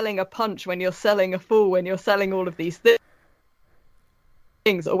you're selling a punch, when you're selling a fall, when you're selling all of these things,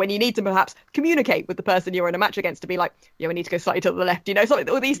 or when you need to perhaps communicate with the person you're in a match against to be like, we need to go slightly to the left,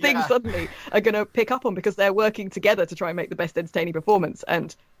 all these things suddenly are going to pick up on, because they're working together to try and make the best entertaining performance,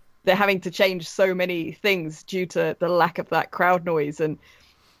 and they're having to change so many things due to the lack of that crowd noise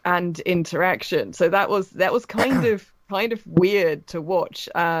and interaction. So that was kind of weird to watch.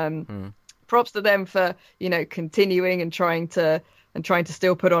 Props to them for continuing and trying to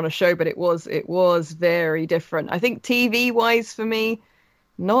still put on a show, but it was very different. I think TV wise for me,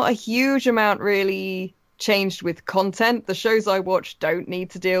 not a huge amount really changed with content. The shows I watch don't need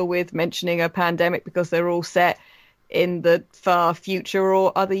to deal with mentioning a pandemic because they're all set in the far future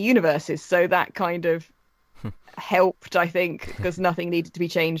or other universes. So that kind of helped, I think, because nothing needed to be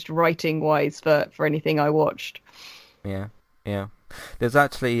changed writing wise for anything I watched. Yeah. Yeah, there's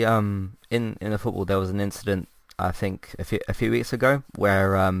actually in the football there was an incident I think a few weeks ago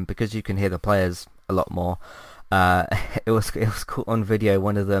where because you can hear the players a lot more, it was caught on video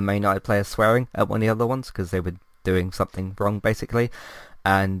one of the Man United players swearing at one of the other ones because they were doing something wrong basically,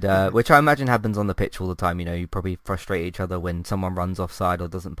 and which I imagine happens on the pitch all the time. You know, you probably frustrate each other when someone runs offside or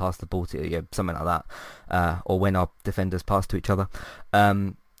doesn't pass the ball to you, something like that, or when our defenders pass to each other.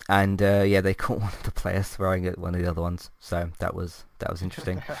 And yeah, they caught one of the players throwing at one of the other ones, so that was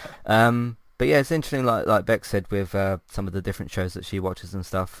interesting. But yeah, it's interesting, like Beck said, with some of the different shows that she watches and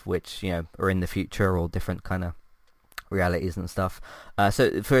stuff, which are in the future or different kind of realities and stuff.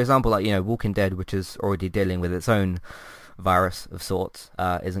 So, for example, like Walking Dead, which is already dealing with its own virus of sorts,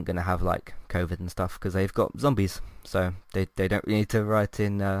 isn't going to have like COVID and stuff because they've got zombies, so they don't really need to write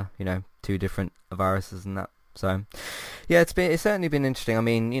in two different viruses and that. So, yeah, it's certainly been interesting. I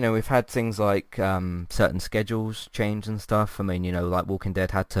mean, we've had things like certain schedules change and stuff. I mean, like Walking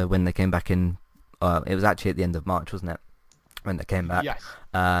Dead had to, when they came back in, it was actually at the end of March, wasn't it? When they came back. Yes.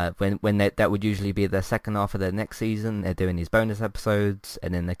 That would usually be the second half of their next season. They're doing these bonus episodes,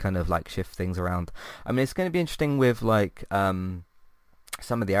 and then they kind of like shift things around. I mean, it's going to be interesting with like some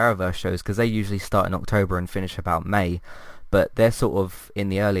of the Arrowverse shows because they usually start in October and finish about May. But they're sort of in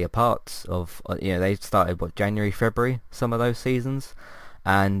the earlier parts of, they started, January, February, some of those seasons.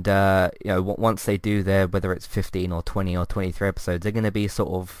 And, once they do whether it's 15 or 20 or 23 episodes, they're going to be sort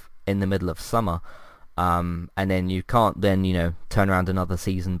of in the middle of summer. And then you can't then, turn around another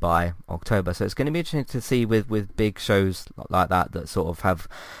season by October. So it's going to be interesting to see with big shows like that sort of have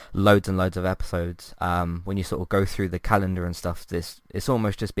loads and loads of episodes. When you sort of go through the calendar and stuff, it's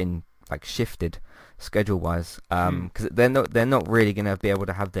almost just been like shifted schedule wise, because they're not really going to be able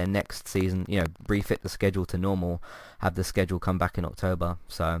to have their next season, refit the schedule to normal, have the schedule come back in October.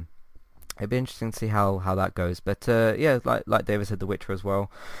 So it'd be interesting to see how that goes. But yeah, like David said, The Witcher as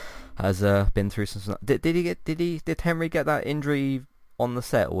well has been through some. Did Henry get that injury on the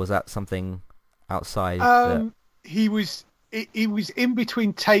set, or was that something outside? He was in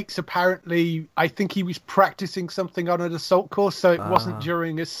between takes, apparently. I think he was practicing something on an assault course, so it wasn't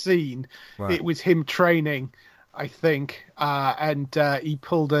during a scene. Right. It was him training, I think, and he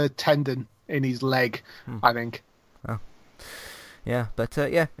pulled a tendon in his leg, I think. Oh. Yeah, but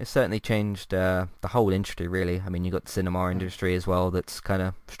yeah, it's certainly changed the whole industry, really. I mean, you got the cinema industry as well that's kind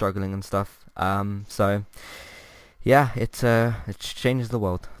of struggling and stuff. So, yeah, it changes the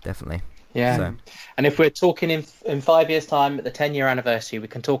world, definitely. Yeah, so. And if we're talking in 5 years' time at the 10-year anniversary, we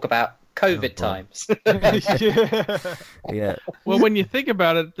can talk about COVID times. Yeah. Well, when you think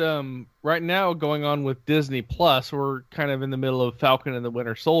about it, right now going on with Disney Plus, we're kind of in the middle of Falcon and the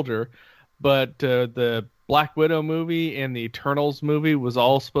Winter Soldier, but the Black Widow movie and the Eternals movie was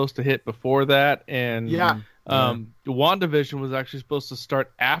all supposed to hit before that, and WandaVision was actually supposed to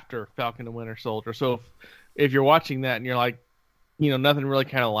start after Falcon and Winter Soldier. So if you're watching that and you're like, nothing really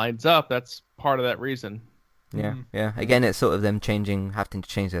kind of lines up, that's part of that reason. Yeah, yeah. Again, it's sort of them having to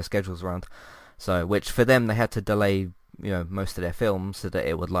change their schedules around. So, which for them, they had to delay, most of their films so that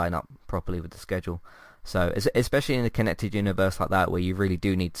it would line up properly with the schedule. So, especially in a connected universe like that, where you really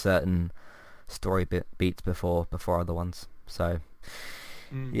do need certain story beats before other ones. So,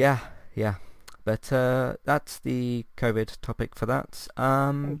 yeah. But that's the COVID topic for that.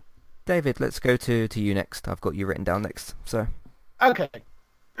 David, let's go to you next. I've got you written down next. So. Okay.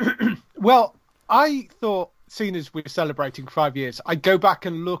 Well, I thought, seeing as we're celebrating 5 years, I'd go back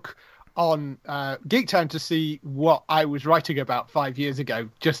and look on Geektown to see what I was writing about 5 years ago,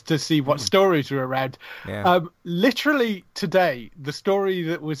 just to see what stories were around. Yeah. Literally today, the story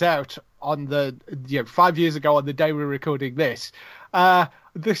that was out on 5 years ago on the day we're recording this,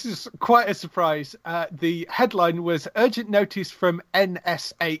 this is quite a surprise. The headline was "Urgent Notice from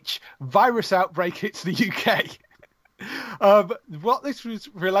NSH: Virus Outbreak Hits the UK." What this was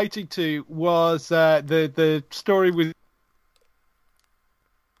relating to was the story with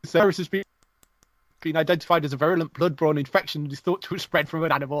virus has been identified as a virulent blood-borne infection and is thought to have spread from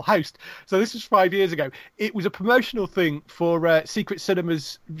an animal host. So this was 5 years ago. It was a promotional thing for Secret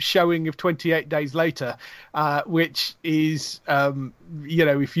Cinema's showing of 28 Days Later, which is,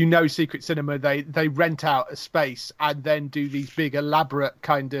 if you know Secret Cinema, they rent out a space and then do these big, elaborate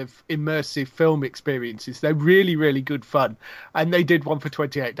kind of immersive film experiences. They're really, really good fun. And they did one for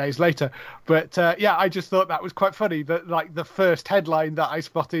 28 Days Later. But, I just thought that was quite funny that, like, the first headline that I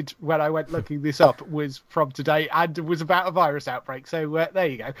spotted when I went looking this up was from today and was about a virus outbreak. So there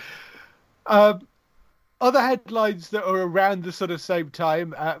you go. other headlines that are around the sort of same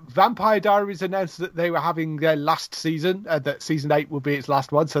time, Vampire Diaries announced that they were having their last season, that season 8 will be its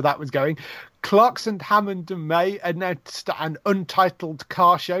last one, so that was going. Clarkson, Hammond and May announced an untitled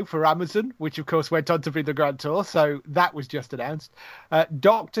car show for Amazon, which of course went on to be the Grand Tour, so that was just announced.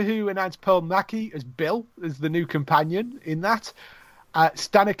 Doctor Who announced Pearl Mackie as Bill, as the new companion in that.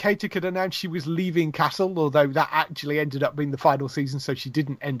 Stana Katic had announced she was leaving Castle, although that actually ended up being the final season, so she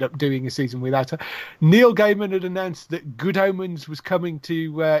didn't end up doing a season without her. Neil Gaiman had announced that Good Omens was coming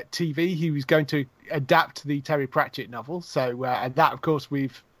to TV. He was going to adapt the Terry Pratchett novel, so and that, of course,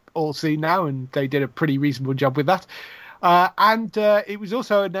 we've all seen now, and they did a pretty reasonable job with that. And it was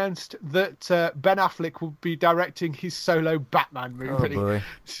also announced that Ben Affleck will be directing his solo Batman movie. Oh boy!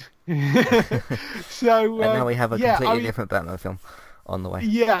 So and now we have a completely different Batman film on the way.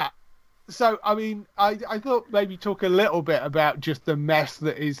 Yeah. So, I mean, I thought maybe talk a little bit about just the mess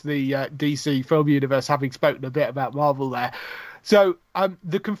that is the DC film universe, having spoken a bit about Marvel there. So,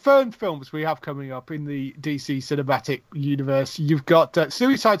 the confirmed films we have coming up in the DC cinematic universe, you've got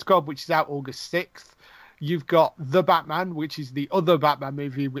Suicide Squad, which is out August 6th. You've got The Batman, which is the other Batman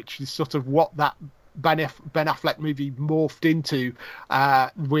movie, which is sort of what that Ben Affleck movie morphed into,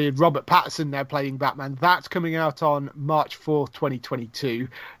 with Robert Pattinson now playing Batman. That's coming out on March 4th, 2022.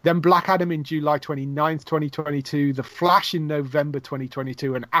 Then Black Adam in July 29th, 2022. The Flash in November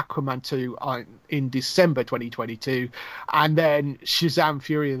 2022. And Aquaman 2 in December 2022. And then Shazam!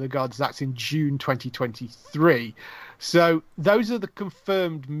 Fury of the Gods, that's in June 2023. So those are the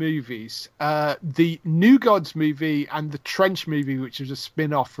confirmed movies. The New Gods movie and the Trench movie, which was a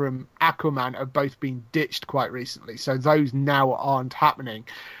spin-off from Aquaman, have both been ditched quite recently. So those now aren't happening.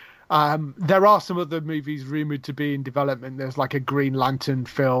 There are some other movies rumoured to be in development. There's like a Green Lantern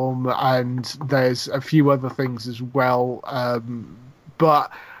film, and there's a few other things as well.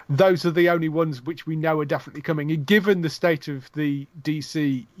 But those are the only ones which we know are definitely coming. And given the state of the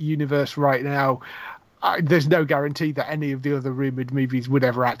DC universe right now, there's no guarantee that any of the other rumoured movies would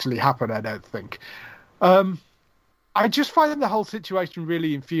ever actually happen, I don't think. I just find the whole situation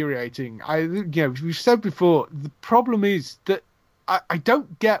really infuriating. We've said before, the problem is that I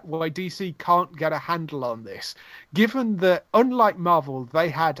don't get why DC can't get a handle on this, given that, unlike Marvel, they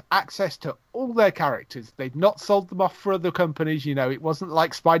had access to all their characters. They'd not sold them off for other companies. It wasn't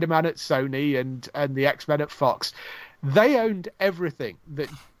like Spider-Man at Sony and the X-Men at Fox. They owned everything.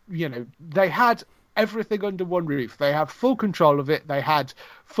 They had everything under one roof. They had full control of it. They had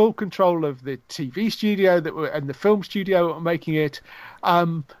full control of the TV studio and the film studio that were making it.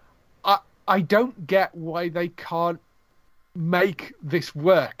 I don't get why they can't make this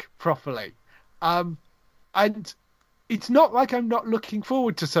work properly. And it's not like I'm not looking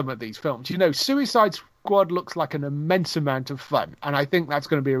forward to some of these films. Suicide Squad looks like an immense amount of fun, and I think that's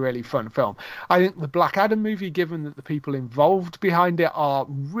going to be a really fun film. I think the Black Adam movie, given that the people involved behind it are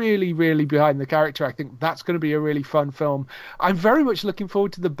really, really behind the character, I think that's going to be a really fun film. I'm very much looking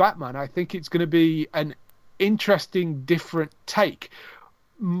forward to the Batman. I think it's going to be an interesting, different take.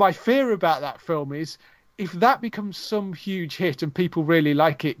 My fear about that film is, if that becomes some huge hit and people really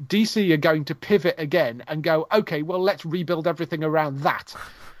like it, DC are going to pivot again and go, okay, well, let's rebuild everything around that.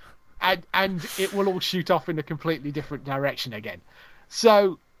 And it will all shoot off in a completely different direction again.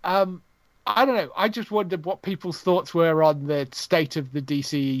 So, I don't know. I just wondered what people's thoughts were on the state of the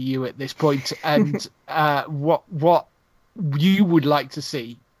DCEU at this point, and what you would like to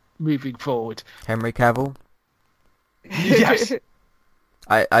see moving forward. Henry Cavill? Yes.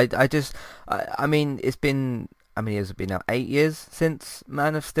 I mean, has it been now 8 years since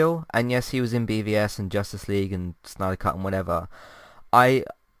Man of Steel? And yes, he was in BVS and Justice League and Snyder Cut and whatever. I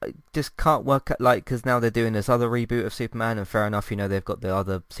just can't work out, because now they're doing this other reboot of Superman, and fair enough, they've got the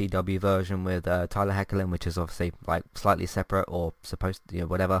other CW version with Tyler Hoechlin, which is obviously slightly separate or supposed to,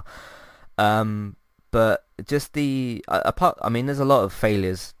 whatever. But just there's a lot of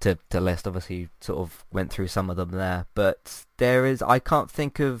failures to list. Obviously, you sort of went through some of them there, but I can't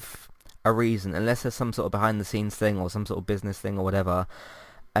think of a reason, unless there's some sort of behind the scenes thing or some sort of business thing or whatever,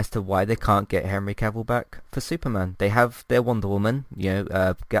 as to why they can't get Henry Cavill back for Superman. They have their Wonder Woman, Gal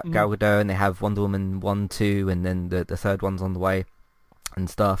Gadot, and they have Wonder Woman 1, 2, and then the third one's on the way and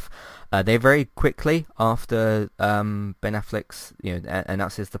stuff. They very quickly, after Ben Affleck's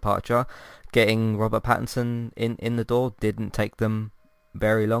announced his departure, getting Robert Pattinson in the door didn't take them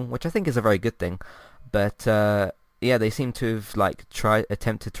very long, which I think is a very good thing. But they seem to have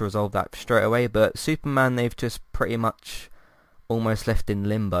attempted to resolve that straight away. But Superman, they've just pretty much almost left in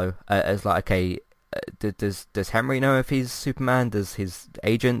limbo, as okay, does Henry know if he's Superman? Does his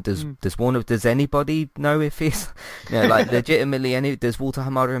agent? Does Warner? Does anybody know if he's like legitimately does Walter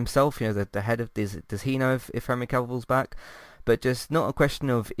Hamada himself, the head of does he know if Henry Cavill's back? But just not a question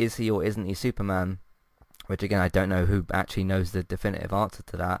of is he or isn't he Superman, which again I don't know who actually knows the definitive answer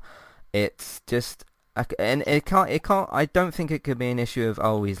to that. It's just, and it can't. I don't think it could be an issue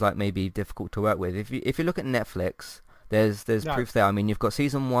of he's like maybe difficult to work with. If you look at Netflix, there's proof there. I mean, you've got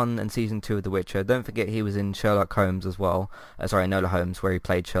season 1 and season 2 of The Witcher. Don't forget he was in Sherlock Holmes as well. Enola Holmes, where he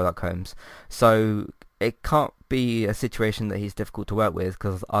played Sherlock Holmes. So it can't be a situation that he's difficult to work with,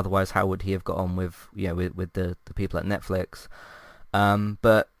 because otherwise how would he have got on with the people at Netflix?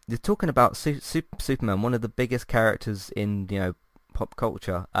 But you're talking about Superman, one of the biggest characters in pop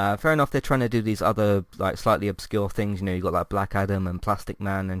culture. Fair enough, they're trying to do these other like slightly obscure things. You got like Black Adam and Plastic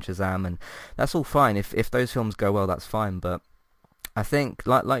Man and Shazam, and that's all fine. If those films go well, that's fine. But I think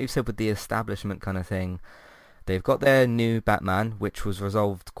like you said with the establishment kind of thing, they've got their new Batman, which was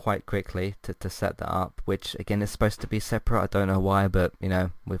resolved quite quickly to set that up, which again is supposed to be separate. I don't know why, but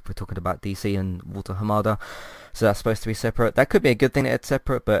we're talking about DC and Walter Hamada, so that's supposed to be separate. That could be a good thing that it's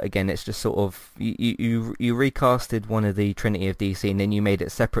separate, but again, it's just sort of you recasted one of the Trinity of DC, and then you made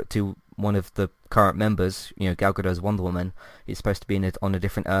it separate to one of the current members. Gal Gadot's Wonder Woman. It's supposed to be on a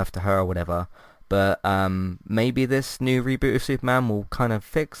different Earth to her or whatever. But maybe this new reboot of Superman will kind of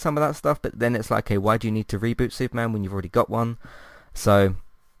fix some of that stuff. But then it's like, okay, why do you need to reboot Superman when you've already got one? So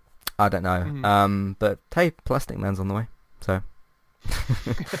I don't know. But hey, Plastic Man's on the way. So,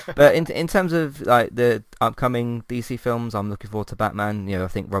 but in terms of like the upcoming DC films, I'm looking forward to Batman. I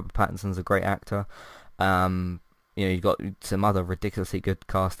think Robert Pattinson's a great actor. You've got some other ridiculously good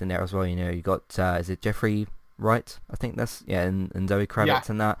cast in there as well. You got is it Jeffrey Wright? I think that's and Zoe Kravitz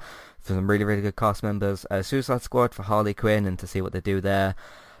and that. For some really, really good cast members. Suicide Squad for Harley Quinn and to see what they do there.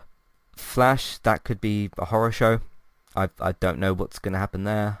 Flash, that could be a horror show. I don't know what's going to happen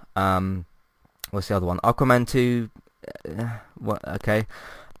there. What's the other one? Aquaman 2. What? Okay.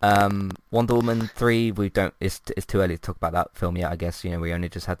 Wonder Woman 3. It's too early to talk about that film yet. I guess we only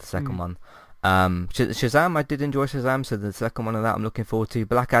just had the second one. Shazam, I did enjoy Shazam, so the second one of that I'm looking forward to.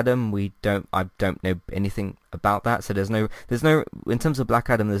 Black Adam, I don't know anything about that, so there's no in terms of Black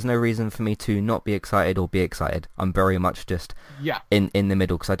Adam, there's no reason for me to not be excited or be excited. I'm very much just in the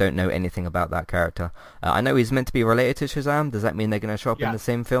middle, because I don't know anything about that character. I know he's meant to be related to Shazam. Does that mean they're going to show up in the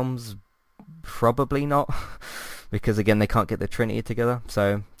same films? Probably not, because again they can't get the Trinity together.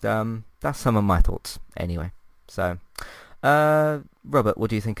 So that's some of my thoughts anyway. So Robert,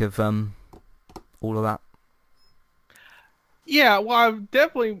 what do you think of all of that? Yeah, well, I'm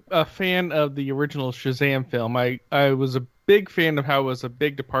definitely a fan of the original Shazam film. I was a big fan of how it was a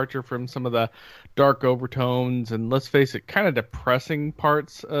big departure from some of the dark overtones and, let's face it, kind of depressing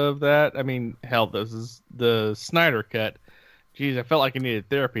parts of that. I mean, hell, this is the Snyder Cut. Jeez, I felt like I needed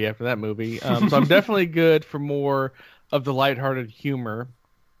therapy after that movie. So I'm definitely good for more of the lighthearted humor.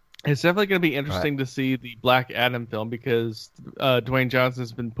 It's definitely going to be interesting to see the Black Adam film, because Dwayne Johnson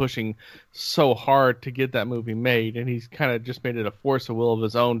has been pushing so hard to get that movie made, and he's kind of just made it a force of will of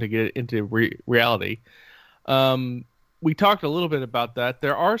his own to get it into reality. We talked a little bit about that.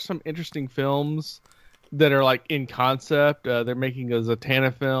 There are some interesting films that are like in concept. They're making a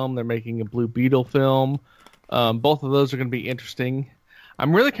Zatanna film. They're making a Blue Beetle film. Both of those are going to be interesting.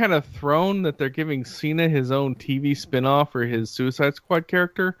 I'm really kind of thrown that they're giving Cena his own TV spinoff for his Suicide Squad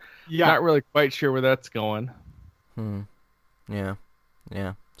character. Yeah. Not really quite sure where that's going. Yeah.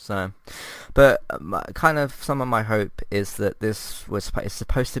 So, but kind of some of my hope is that this is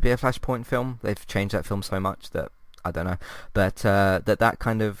supposed to be a Flashpoint film. They've changed that film so much that I don't know, but that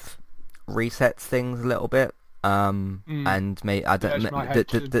kind of resets things a little bit. And I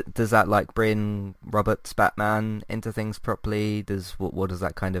don't. Does that like bring Robert's Batman into things properly? What does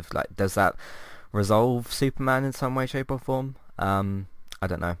that kind of like? Does that resolve Superman in some way, shape, or form? I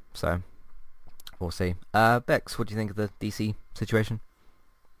don't know. So we'll see. Bex, what do you think of the DC situation?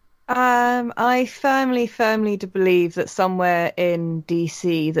 I firmly do believe that somewhere in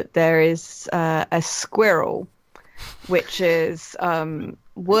DC that there is a squirrel, which is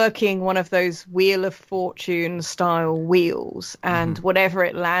working one of those Wheel of Fortune style wheels, and whatever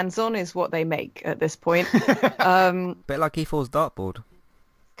it lands on is what they make at this point. Bit like E4's dartboard.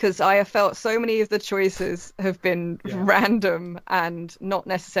 Because I have felt so many of the choices have been random and not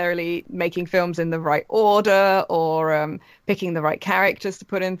necessarily making films in the right order, or picking the right characters to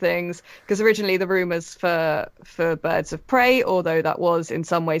put in things. Because originally the rumours for Birds of Prey, although that was in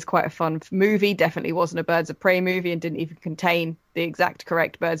some ways quite a fun movie, definitely wasn't a Birds of Prey movie and didn't even contain the exact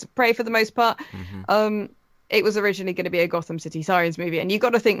correct Birds of Prey for the most part. it was originally going to be a Gotham City Sirens movie, and you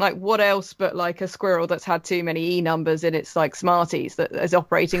got to think like, what else but like a squirrel that's had too many E numbers in its like Smarties that is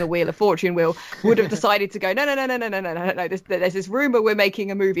operating a Wheel of Fortune wheel would have decided to go no. There's this rumor we're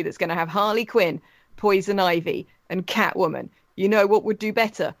making a movie that's going to have Harley Quinn, Poison Ivy, and Catwoman. You know what would do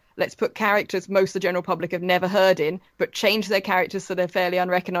better? Let's put characters most of the general public have never heard in, but change their characters so they're fairly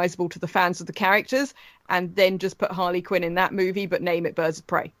unrecognizable to the fans of the characters, and then just put Harley Quinn in that movie, but name it Birds of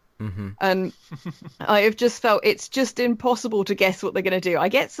Prey. Mm-hmm. And I have just felt it's just impossible to guess what they're going to do. I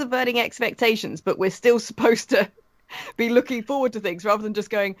get subverting expectations, but we're still supposed to be looking forward to things rather than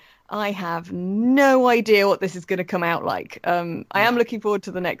just going, I have no idea what this is going to come out like. I am looking forward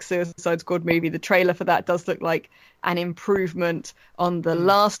to the next Suicide Squad movie. The trailer for that does look like an improvement on the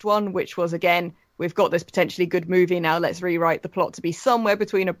last one, which was, again, we've got this potentially good movie now. Let's rewrite the plot to be somewhere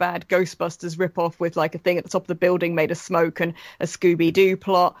between a bad Ghostbusters ripoff with like a thing at the top of the building made of smoke and a Scooby-Doo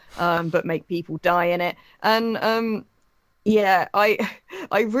plot, but make people die in it. And yeah, I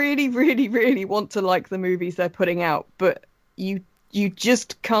really, really, really want to like the movies they're putting out, but you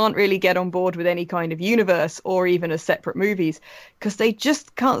just can't really get on board with any kind of universe or even as separate movies because they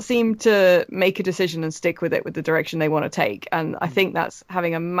just can't seem to make a decision and stick with it with the direction they want to take. And I think that's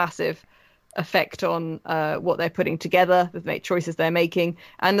having a massive effect on what they're putting together, the choices they're making,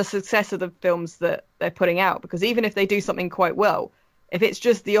 and the success of the films that they're putting out. Because even if they do something quite well, if it's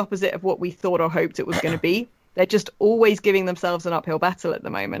just the opposite of what we thought or hoped it was going to be, they're just always giving themselves an uphill battle at the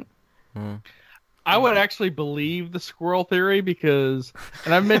moment. I would actually believe the squirrel theory because,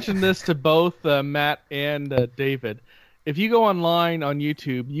 and I've mentioned this to both Matt and David, if you go online on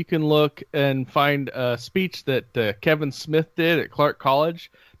YouTube, you can look and find a speech that Kevin Smith did at Clark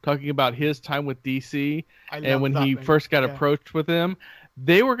College talking about his time with DC. And when he first got approached with him,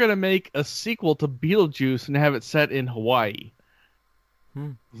 they were going to make a sequel to Beetlejuice and have it set in Hawaii.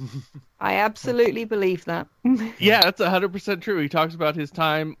 I absolutely believe that. Yeah, that's 100% true. He talks about his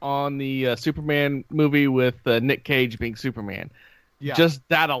time on the Superman movie with Nick Cage being Superman. Yeah. Just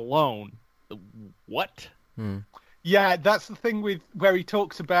that alone. What? Yeah, that's the thing with where he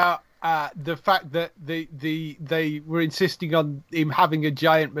talks about the fact that they were insisting on him having a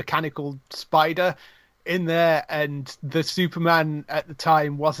giant mechanical spider in there, and the Superman at the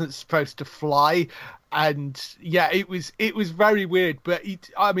time wasn't supposed to fly. And yeah, it was very weird. But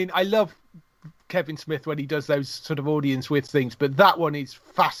I love Kevin Smith when he does those sort of audience with things. But that one is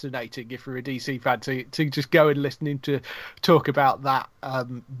fascinating if you're a DC fan to just go and listen to talk about that.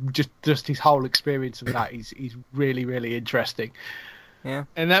 Just his whole experience of that is really, really interesting. Yeah,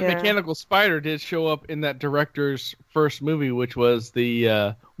 and that mechanical spider did show up in that director's first movie, which was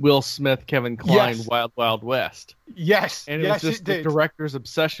the Will Smith, Kevin Kline, Wild Wild West. Yes, and it was just the director's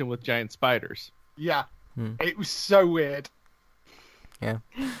obsession with giant spiders. Yeah, It was so weird. Yeah,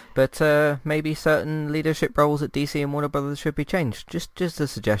 but maybe certain leadership roles at DC and Warner Brothers should be changed. Just a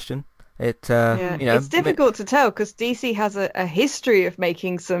suggestion. It's difficult to tell because DC has a history of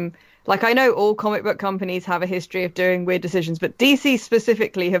making some. Like, I know all comic book companies have a history of doing weird decisions, but DC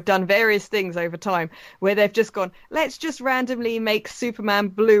specifically have done various things over time where they've just gone, let's just randomly make Superman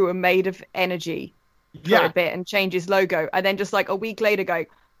blue and made of energy for a bit and change his logo. And then just like a week later go,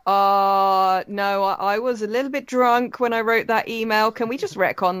 no, I was a little bit drunk when I wrote that email. Can we just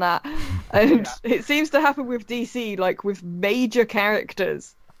retcon that? And it seems to happen with DC, like with major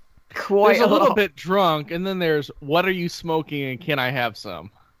characters. There's a little bit drunk, and then there's, what are you smoking and can I have some?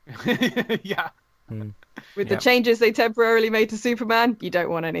 Yeah. With the changes they temporarily made to Superman, you don't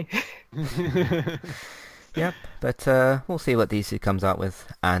want any. Yep, but we'll see what DC comes out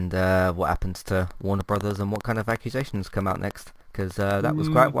with and what happens to Warner Brothers and what kind of accusations come out next, because that was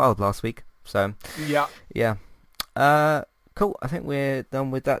quite wild last week. So yeah. Cool, I think we're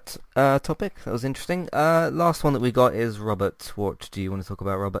done with that topic. That was interesting. Last one that we got is Robert. What do you want to talk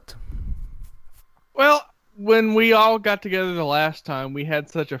about, Robert? Well, when we all got together the last time, we had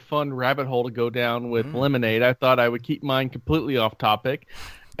such a fun rabbit hole to go down with Lemonade. I thought I would keep mine completely off topic.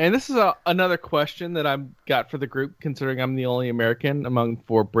 And this is another question that I've got for the group, considering I'm the only American among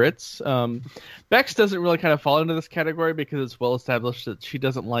 4 Brits. Bex doesn't really kind of fall into this category because it's well established that she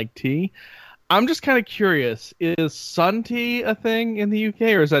doesn't like tea. I'm just kind of curious, is sun tea a thing in the UK,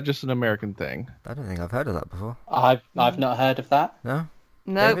 or is that just an American thing? I don't think I've heard of that before. I've not heard of that. No?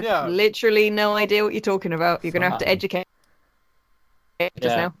 No, literally no idea what you're talking about. You're going to have to educate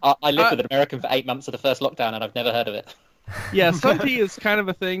just now. I lived with an American for 8 months of the first lockdown, and I've never heard of it. Yeah, sun tea is kind of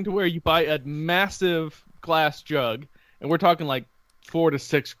a thing to where you buy a massive glass jug, and we're talking like 4 to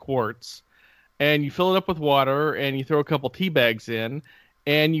 6 quarts, and you fill it up with water, and you throw a couple tea bags in,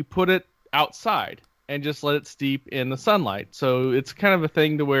 and you put it outside. and just let it steep in the sunlight. So it's kind of a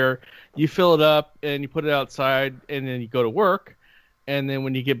thing to where you fill it up and you put it outside and then you go to work. And then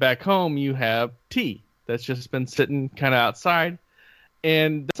when you get back home, you have tea that's just been sitting kind of outside.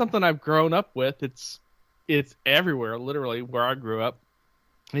 And that's something I've grown up with. It's everywhere, literally, where I grew up.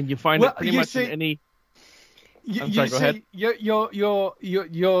 And you find it pretty much in any... Go ahead.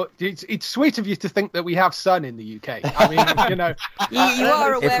 It's sweet of you to think that we have sun in the UK. I mean, you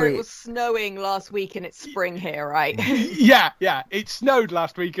are aware it was snowing last week and it's spring here, right? Yeah. It snowed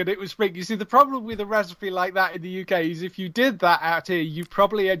last week and it was spring. You see, the problem with a recipe like that in the UK is if you did that out here, you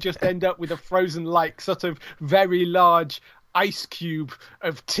probably just end up with a frozen, sort of very large ice cube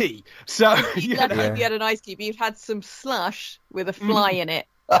of tea. So if you had an ice cube, you've had some slush with a fly in it.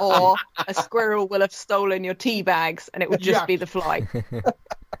 Or a squirrel will have stolen your tea bags, and it would just be the fly.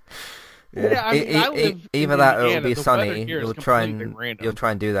 Either that or it'll be sunny. You'll try and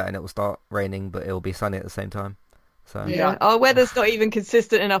do that, and it will start raining, but it'll be sunny at the same time. So our weather's not even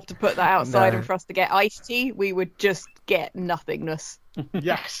consistent enough to put that outside, and for us to get iced tea, we would just get nothingness.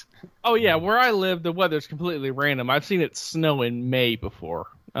 Yes. Oh yeah, where I live, the weather's completely random. I've seen it snow in May before.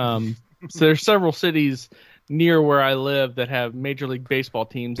 So there's several cities near where I live that have Major League Baseball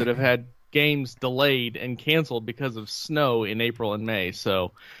teams that have had games delayed and canceled because of snow in April and May.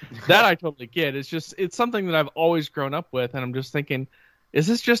 So that I totally get. It's something that I've always grown up with, and I'm just thinking, is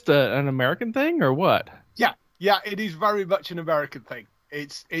this just an American thing or what? Yeah, it is very much an American thing.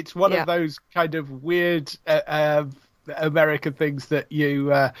 It's one of those kind of weird American things that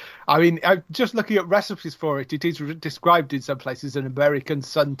you... I mean, I'm just looking at recipes for it. It is described in some places an American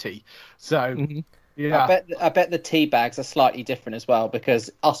sun tea. So... Mm-hmm. Yeah. I bet the tea bags are slightly different as well,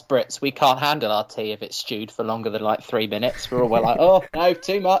 because us Brits, we can't handle our tea if it's stewed for longer than 3 minutes. We're like, oh no,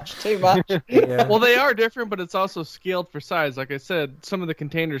 too much. Yeah. Well, they are different, but it's also scaled for size. Like I said, some of the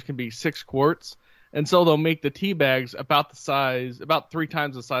containers can be 6 quarts, and so they'll make the tea bags about 3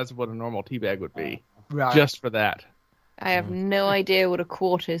 times the size of what a normal tea bag would be, just for that. I have no idea what a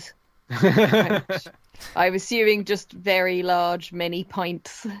quart is. I'm assuming just very large, many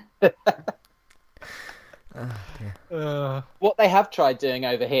pints. What they have tried doing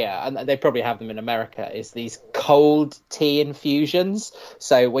over here, and they probably have them in America, is these cold tea infusions.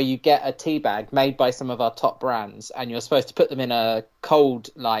 So where you get a tea bag made by some of our top brands, and you're supposed to put them in a cold,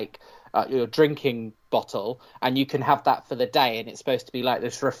 your drinking bottle, and you can have that for the day, and it's supposed to be like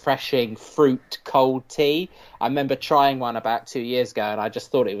this refreshing fruit cold tea. I remember trying one about 2 years ago, and I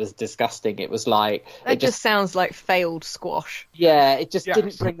just thought it was disgusting. It was like... That just sounds like failed squash. Yeah, it just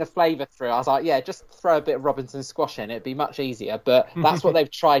didn't bring the flavour through. I was like, just throw a bit of Robinson squash in, it'd be much easier. But that's what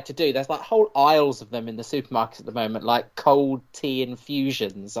they've tried to do. There's whole aisles of them in the supermarkets at the moment, like cold tea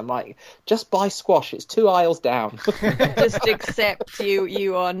infusions. I'm like, just buy squash. It's 2 aisles down. Just accept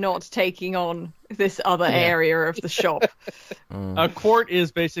you are not taking on this other area of the shop. A quart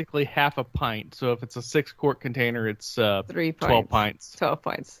is basically half a pint. So if it's a 6-quart container, it's 3 pints. 12 pints. 12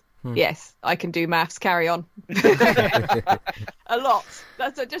 pints. Yes, I can do maths. Carry on. A lot.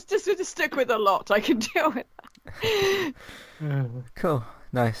 That's just stick with a lot. I can deal with that. Cool.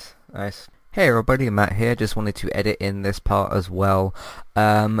 Nice. Hey everybody, Matt here. Just wanted to edit in this part as well.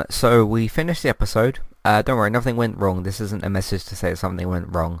 So we finished the episode. Don't worry, nothing went wrong. This isn't a message to say something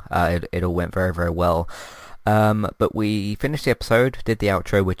went wrong. It all went very, very well. But we finished the episode, did the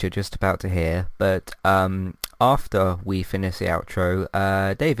outro, which you're just about to hear. But after we finished the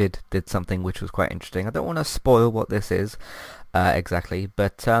outro, David did something which was quite interesting. I don't want to spoil what this is exactly,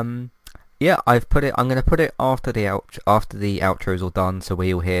 but yeah, I'm going to put it after the outro is all done, so where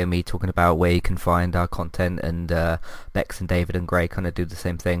you'll hear me talking about where you can find our content, and Bex and David and Gray kind of do the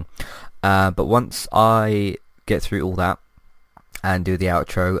same thing. But once I get through all that and do the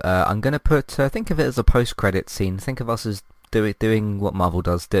outro, I'm going to put, think of it as a post-credit scene. Think of us as doing what Marvel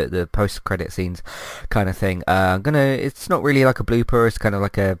does, the post-credit scenes kind of thing. It's not really like a blooper, it's kind of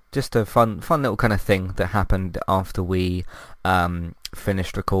like just a fun little kind of thing that happened after we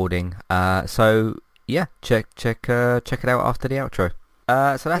finished recording. So yeah, check it out after the outro.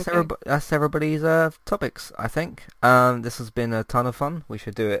 So that's everybody's topics, I think. This has been a ton of fun. We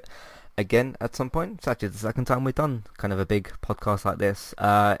should do it again at some point. It's actually the second time we've done kind of a big podcast like this.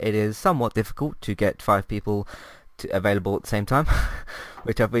 It is somewhat difficult to get 5 people available at the same time,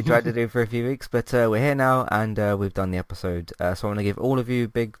 which I've been trying to do for a few weeks, but we're here now, and we've done the episode. So I want to give all of you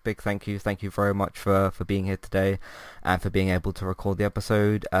big thank you. Thank you very much for being here today and for being able to record the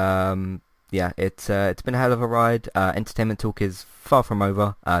episode. Yeah, it's been a hell of a ride. Entertainment Talk is far from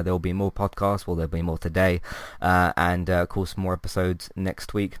over. There will be more podcasts. Well, there'll be more today, and of course more episodes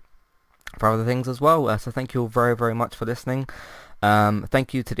next week for other things as well. So thank you all very, very much for listening.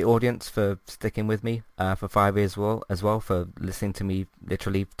 Thank you to the audience for sticking with me for 5 years as well, for listening to me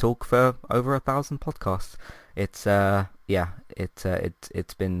literally talk for over 1,000 podcasts. It's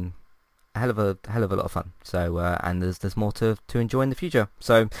it's been a hell of a lot of fun. So and there's more to enjoy in the future.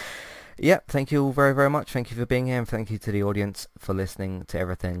 So yeah, thank you all very, very much. Thank you for being here, and thank you to the audience for listening to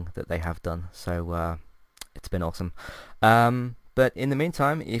everything that they have done. So it's been awesome. But in the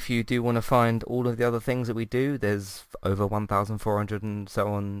meantime, if you do want to find all of the other things that we do, there's over 1,400 and so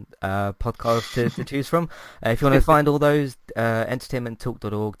on podcasts to choose from. If you want to find all those,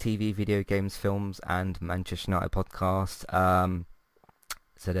 entertainmenttalk.org, TV, video games, films, and Manchester United podcasts.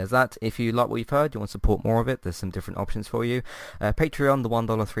 So there's that. If you like what you've heard, you want to support more of it, there's some different options for you. Patreon, the $1,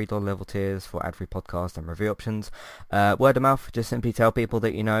 $3 level tiers for ad-free podcast and review options. Word of mouth, just simply tell people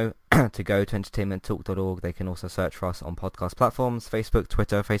that you know to go to entertainmenttalk.org. They can also search for us on podcast platforms, Facebook,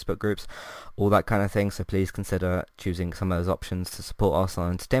 Twitter, Facebook groups, all that kind of thing. So please consider choosing some of those options to support us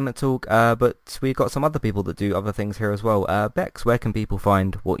on Entertainment Talk. But we've got some other people that do other things here as well. Bex, where can people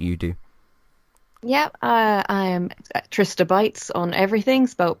find what you do? Yeah, I am Trista Bytes on everything,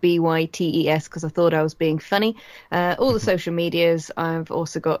 spelled BYTES, because I thought I was being funny. All the social medias. I've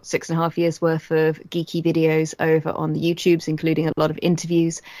also got 6.5 years worth of geeky videos over on the YouTubes, including a lot of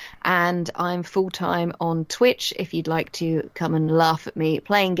interviews. And I'm full-time on Twitch if you'd like to come and laugh at me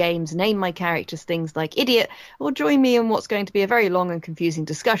playing games, name my characters things like idiot, or join me in what's going to be a very long and confusing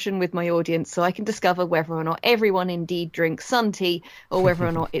discussion with my audience so I can discover whether or not everyone indeed drinks sun tea, or whether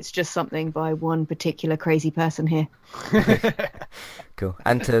or not it's just something by one particular crazy person here. Cool.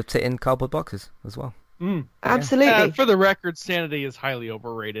 And to sit in cardboard boxes as well. Absolutely. For the record, sanity is highly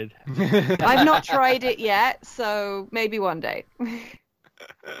overrated. I've not tried it yet, so maybe one day.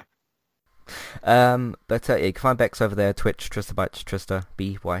 But you can find Bex over there, Twitch, Trista Bytes, Trista,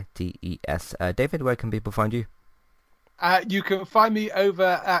 B-Y-T-E-S. David, where can people find you? You can find me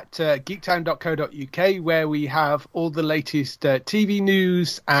over at geektown.co.uk, where we have all the latest TV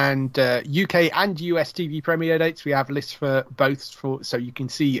news and UK and US TV premiere dates. We have lists for both, so you can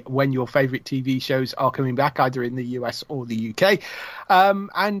see when your favourite TV shows are coming back, either in the US or the UK.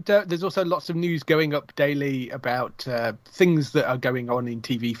 And there's also lots of news going up daily about things that are going on in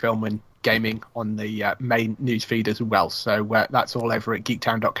TV, film and gaming on the main news feed as well. So that's all over at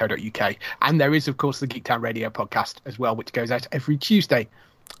geektown.co.uk. And there is, of course, the Geektown Radio podcast as well, which goes out every Tuesday.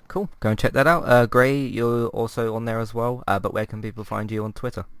 Cool. Go and check that out. Gray, you're also on there as well. But where can people find you on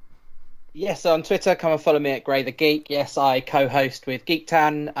Twitter? Yes, on Twitter, come and follow me at Gray the Geek. Yes, I co-host with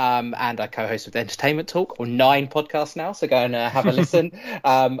Geektown, and I co-host with Entertainment Talk, or 9 podcasts now, so go and have a listen.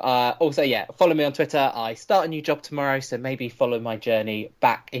 Also, yeah, follow me on Twitter. I start a new job tomorrow, so maybe follow my journey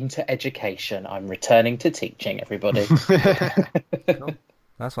back into education. I'm returning to teaching, everybody. Cool.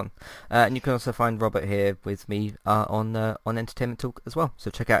 Nice one. And you can also find Robert here with me on Entertainment Talk as well.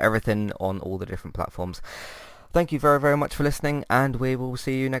 So check out everything on all the different platforms. Thank you very, very much for listening, and we will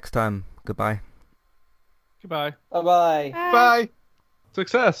see you next time. Goodbye. Goodbye. Bye-bye. Bye.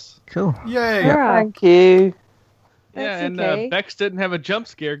 Success. Cool. Yay. Thank you. Yeah, That's and okay. Bex didn't have a jump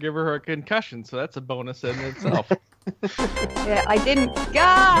scare, give her a concussion, so that's a bonus in itself. Yeah, I didn't.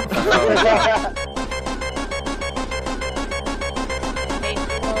 Gah!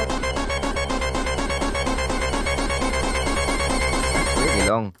 Really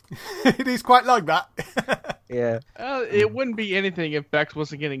long. It is quite like that. Yeah. It wouldn't be anything if Bex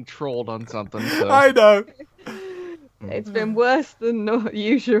wasn't getting trolled on something. So. I know. It's been worse than not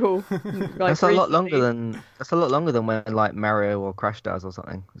usual. That's a lot longer than when like Mario or Crash does or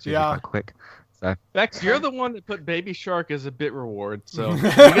something. It's usually quite quick. So Bex, you're the one that put Baby Shark as a bit reward, so you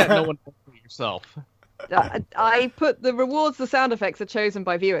got no one for yourself. I put the rewards, the sound effects are chosen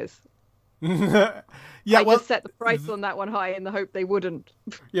by viewers. Yeah, I well, just set the price on that one high in the hope they wouldn't.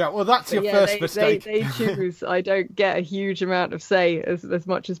 yeah, well, that's your first mistake. They choose. I don't get a huge amount of say as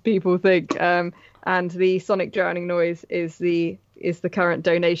much as people think. And the sonic drowning noise is the current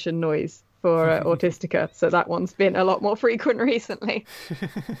donation noise for Autistica. So that one's been a lot more frequent recently.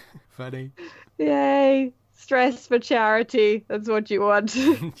 Funny. Yay! Stress for charity. That's what you want.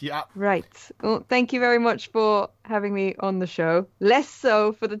 Yeah. Right. Well, thank you very much for having me on the show. Less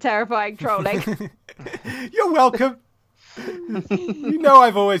so for the terrifying trolling. You're welcome. You know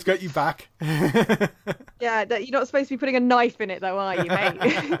I've always got you back. Yeah, you're not supposed to be putting a knife in it, though, are you, mate?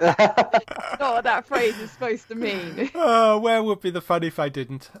 Not what that phrase is supposed to mean. Oh, where would be the fun if I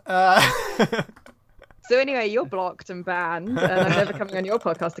didn't? So anyway, you're blocked and banned, and I'm never coming on your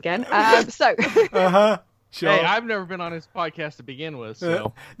podcast again. Sure. Hey, I've never been on his podcast to begin with,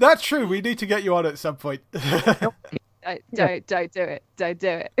 so... That's true. We need to get you on at some point. Don't do it. Don't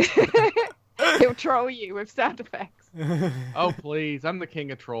do it. He'll troll you with sound effects. Oh, please. I'm the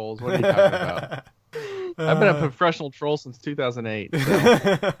king of trolls. What are you talking about? I've been a professional troll since 2008. You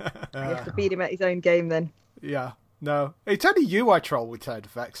have to beat him at his own game then. Yeah. No. It's only you I troll with sound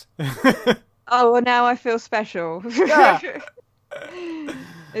effects. Oh, well, now I feel special. Yeah.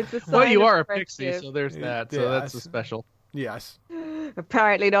 It's a sign Well, you of are a friendship. pixie, so there's that. So that's a special. Yes.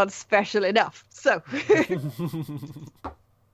 Apparently not special enough. So.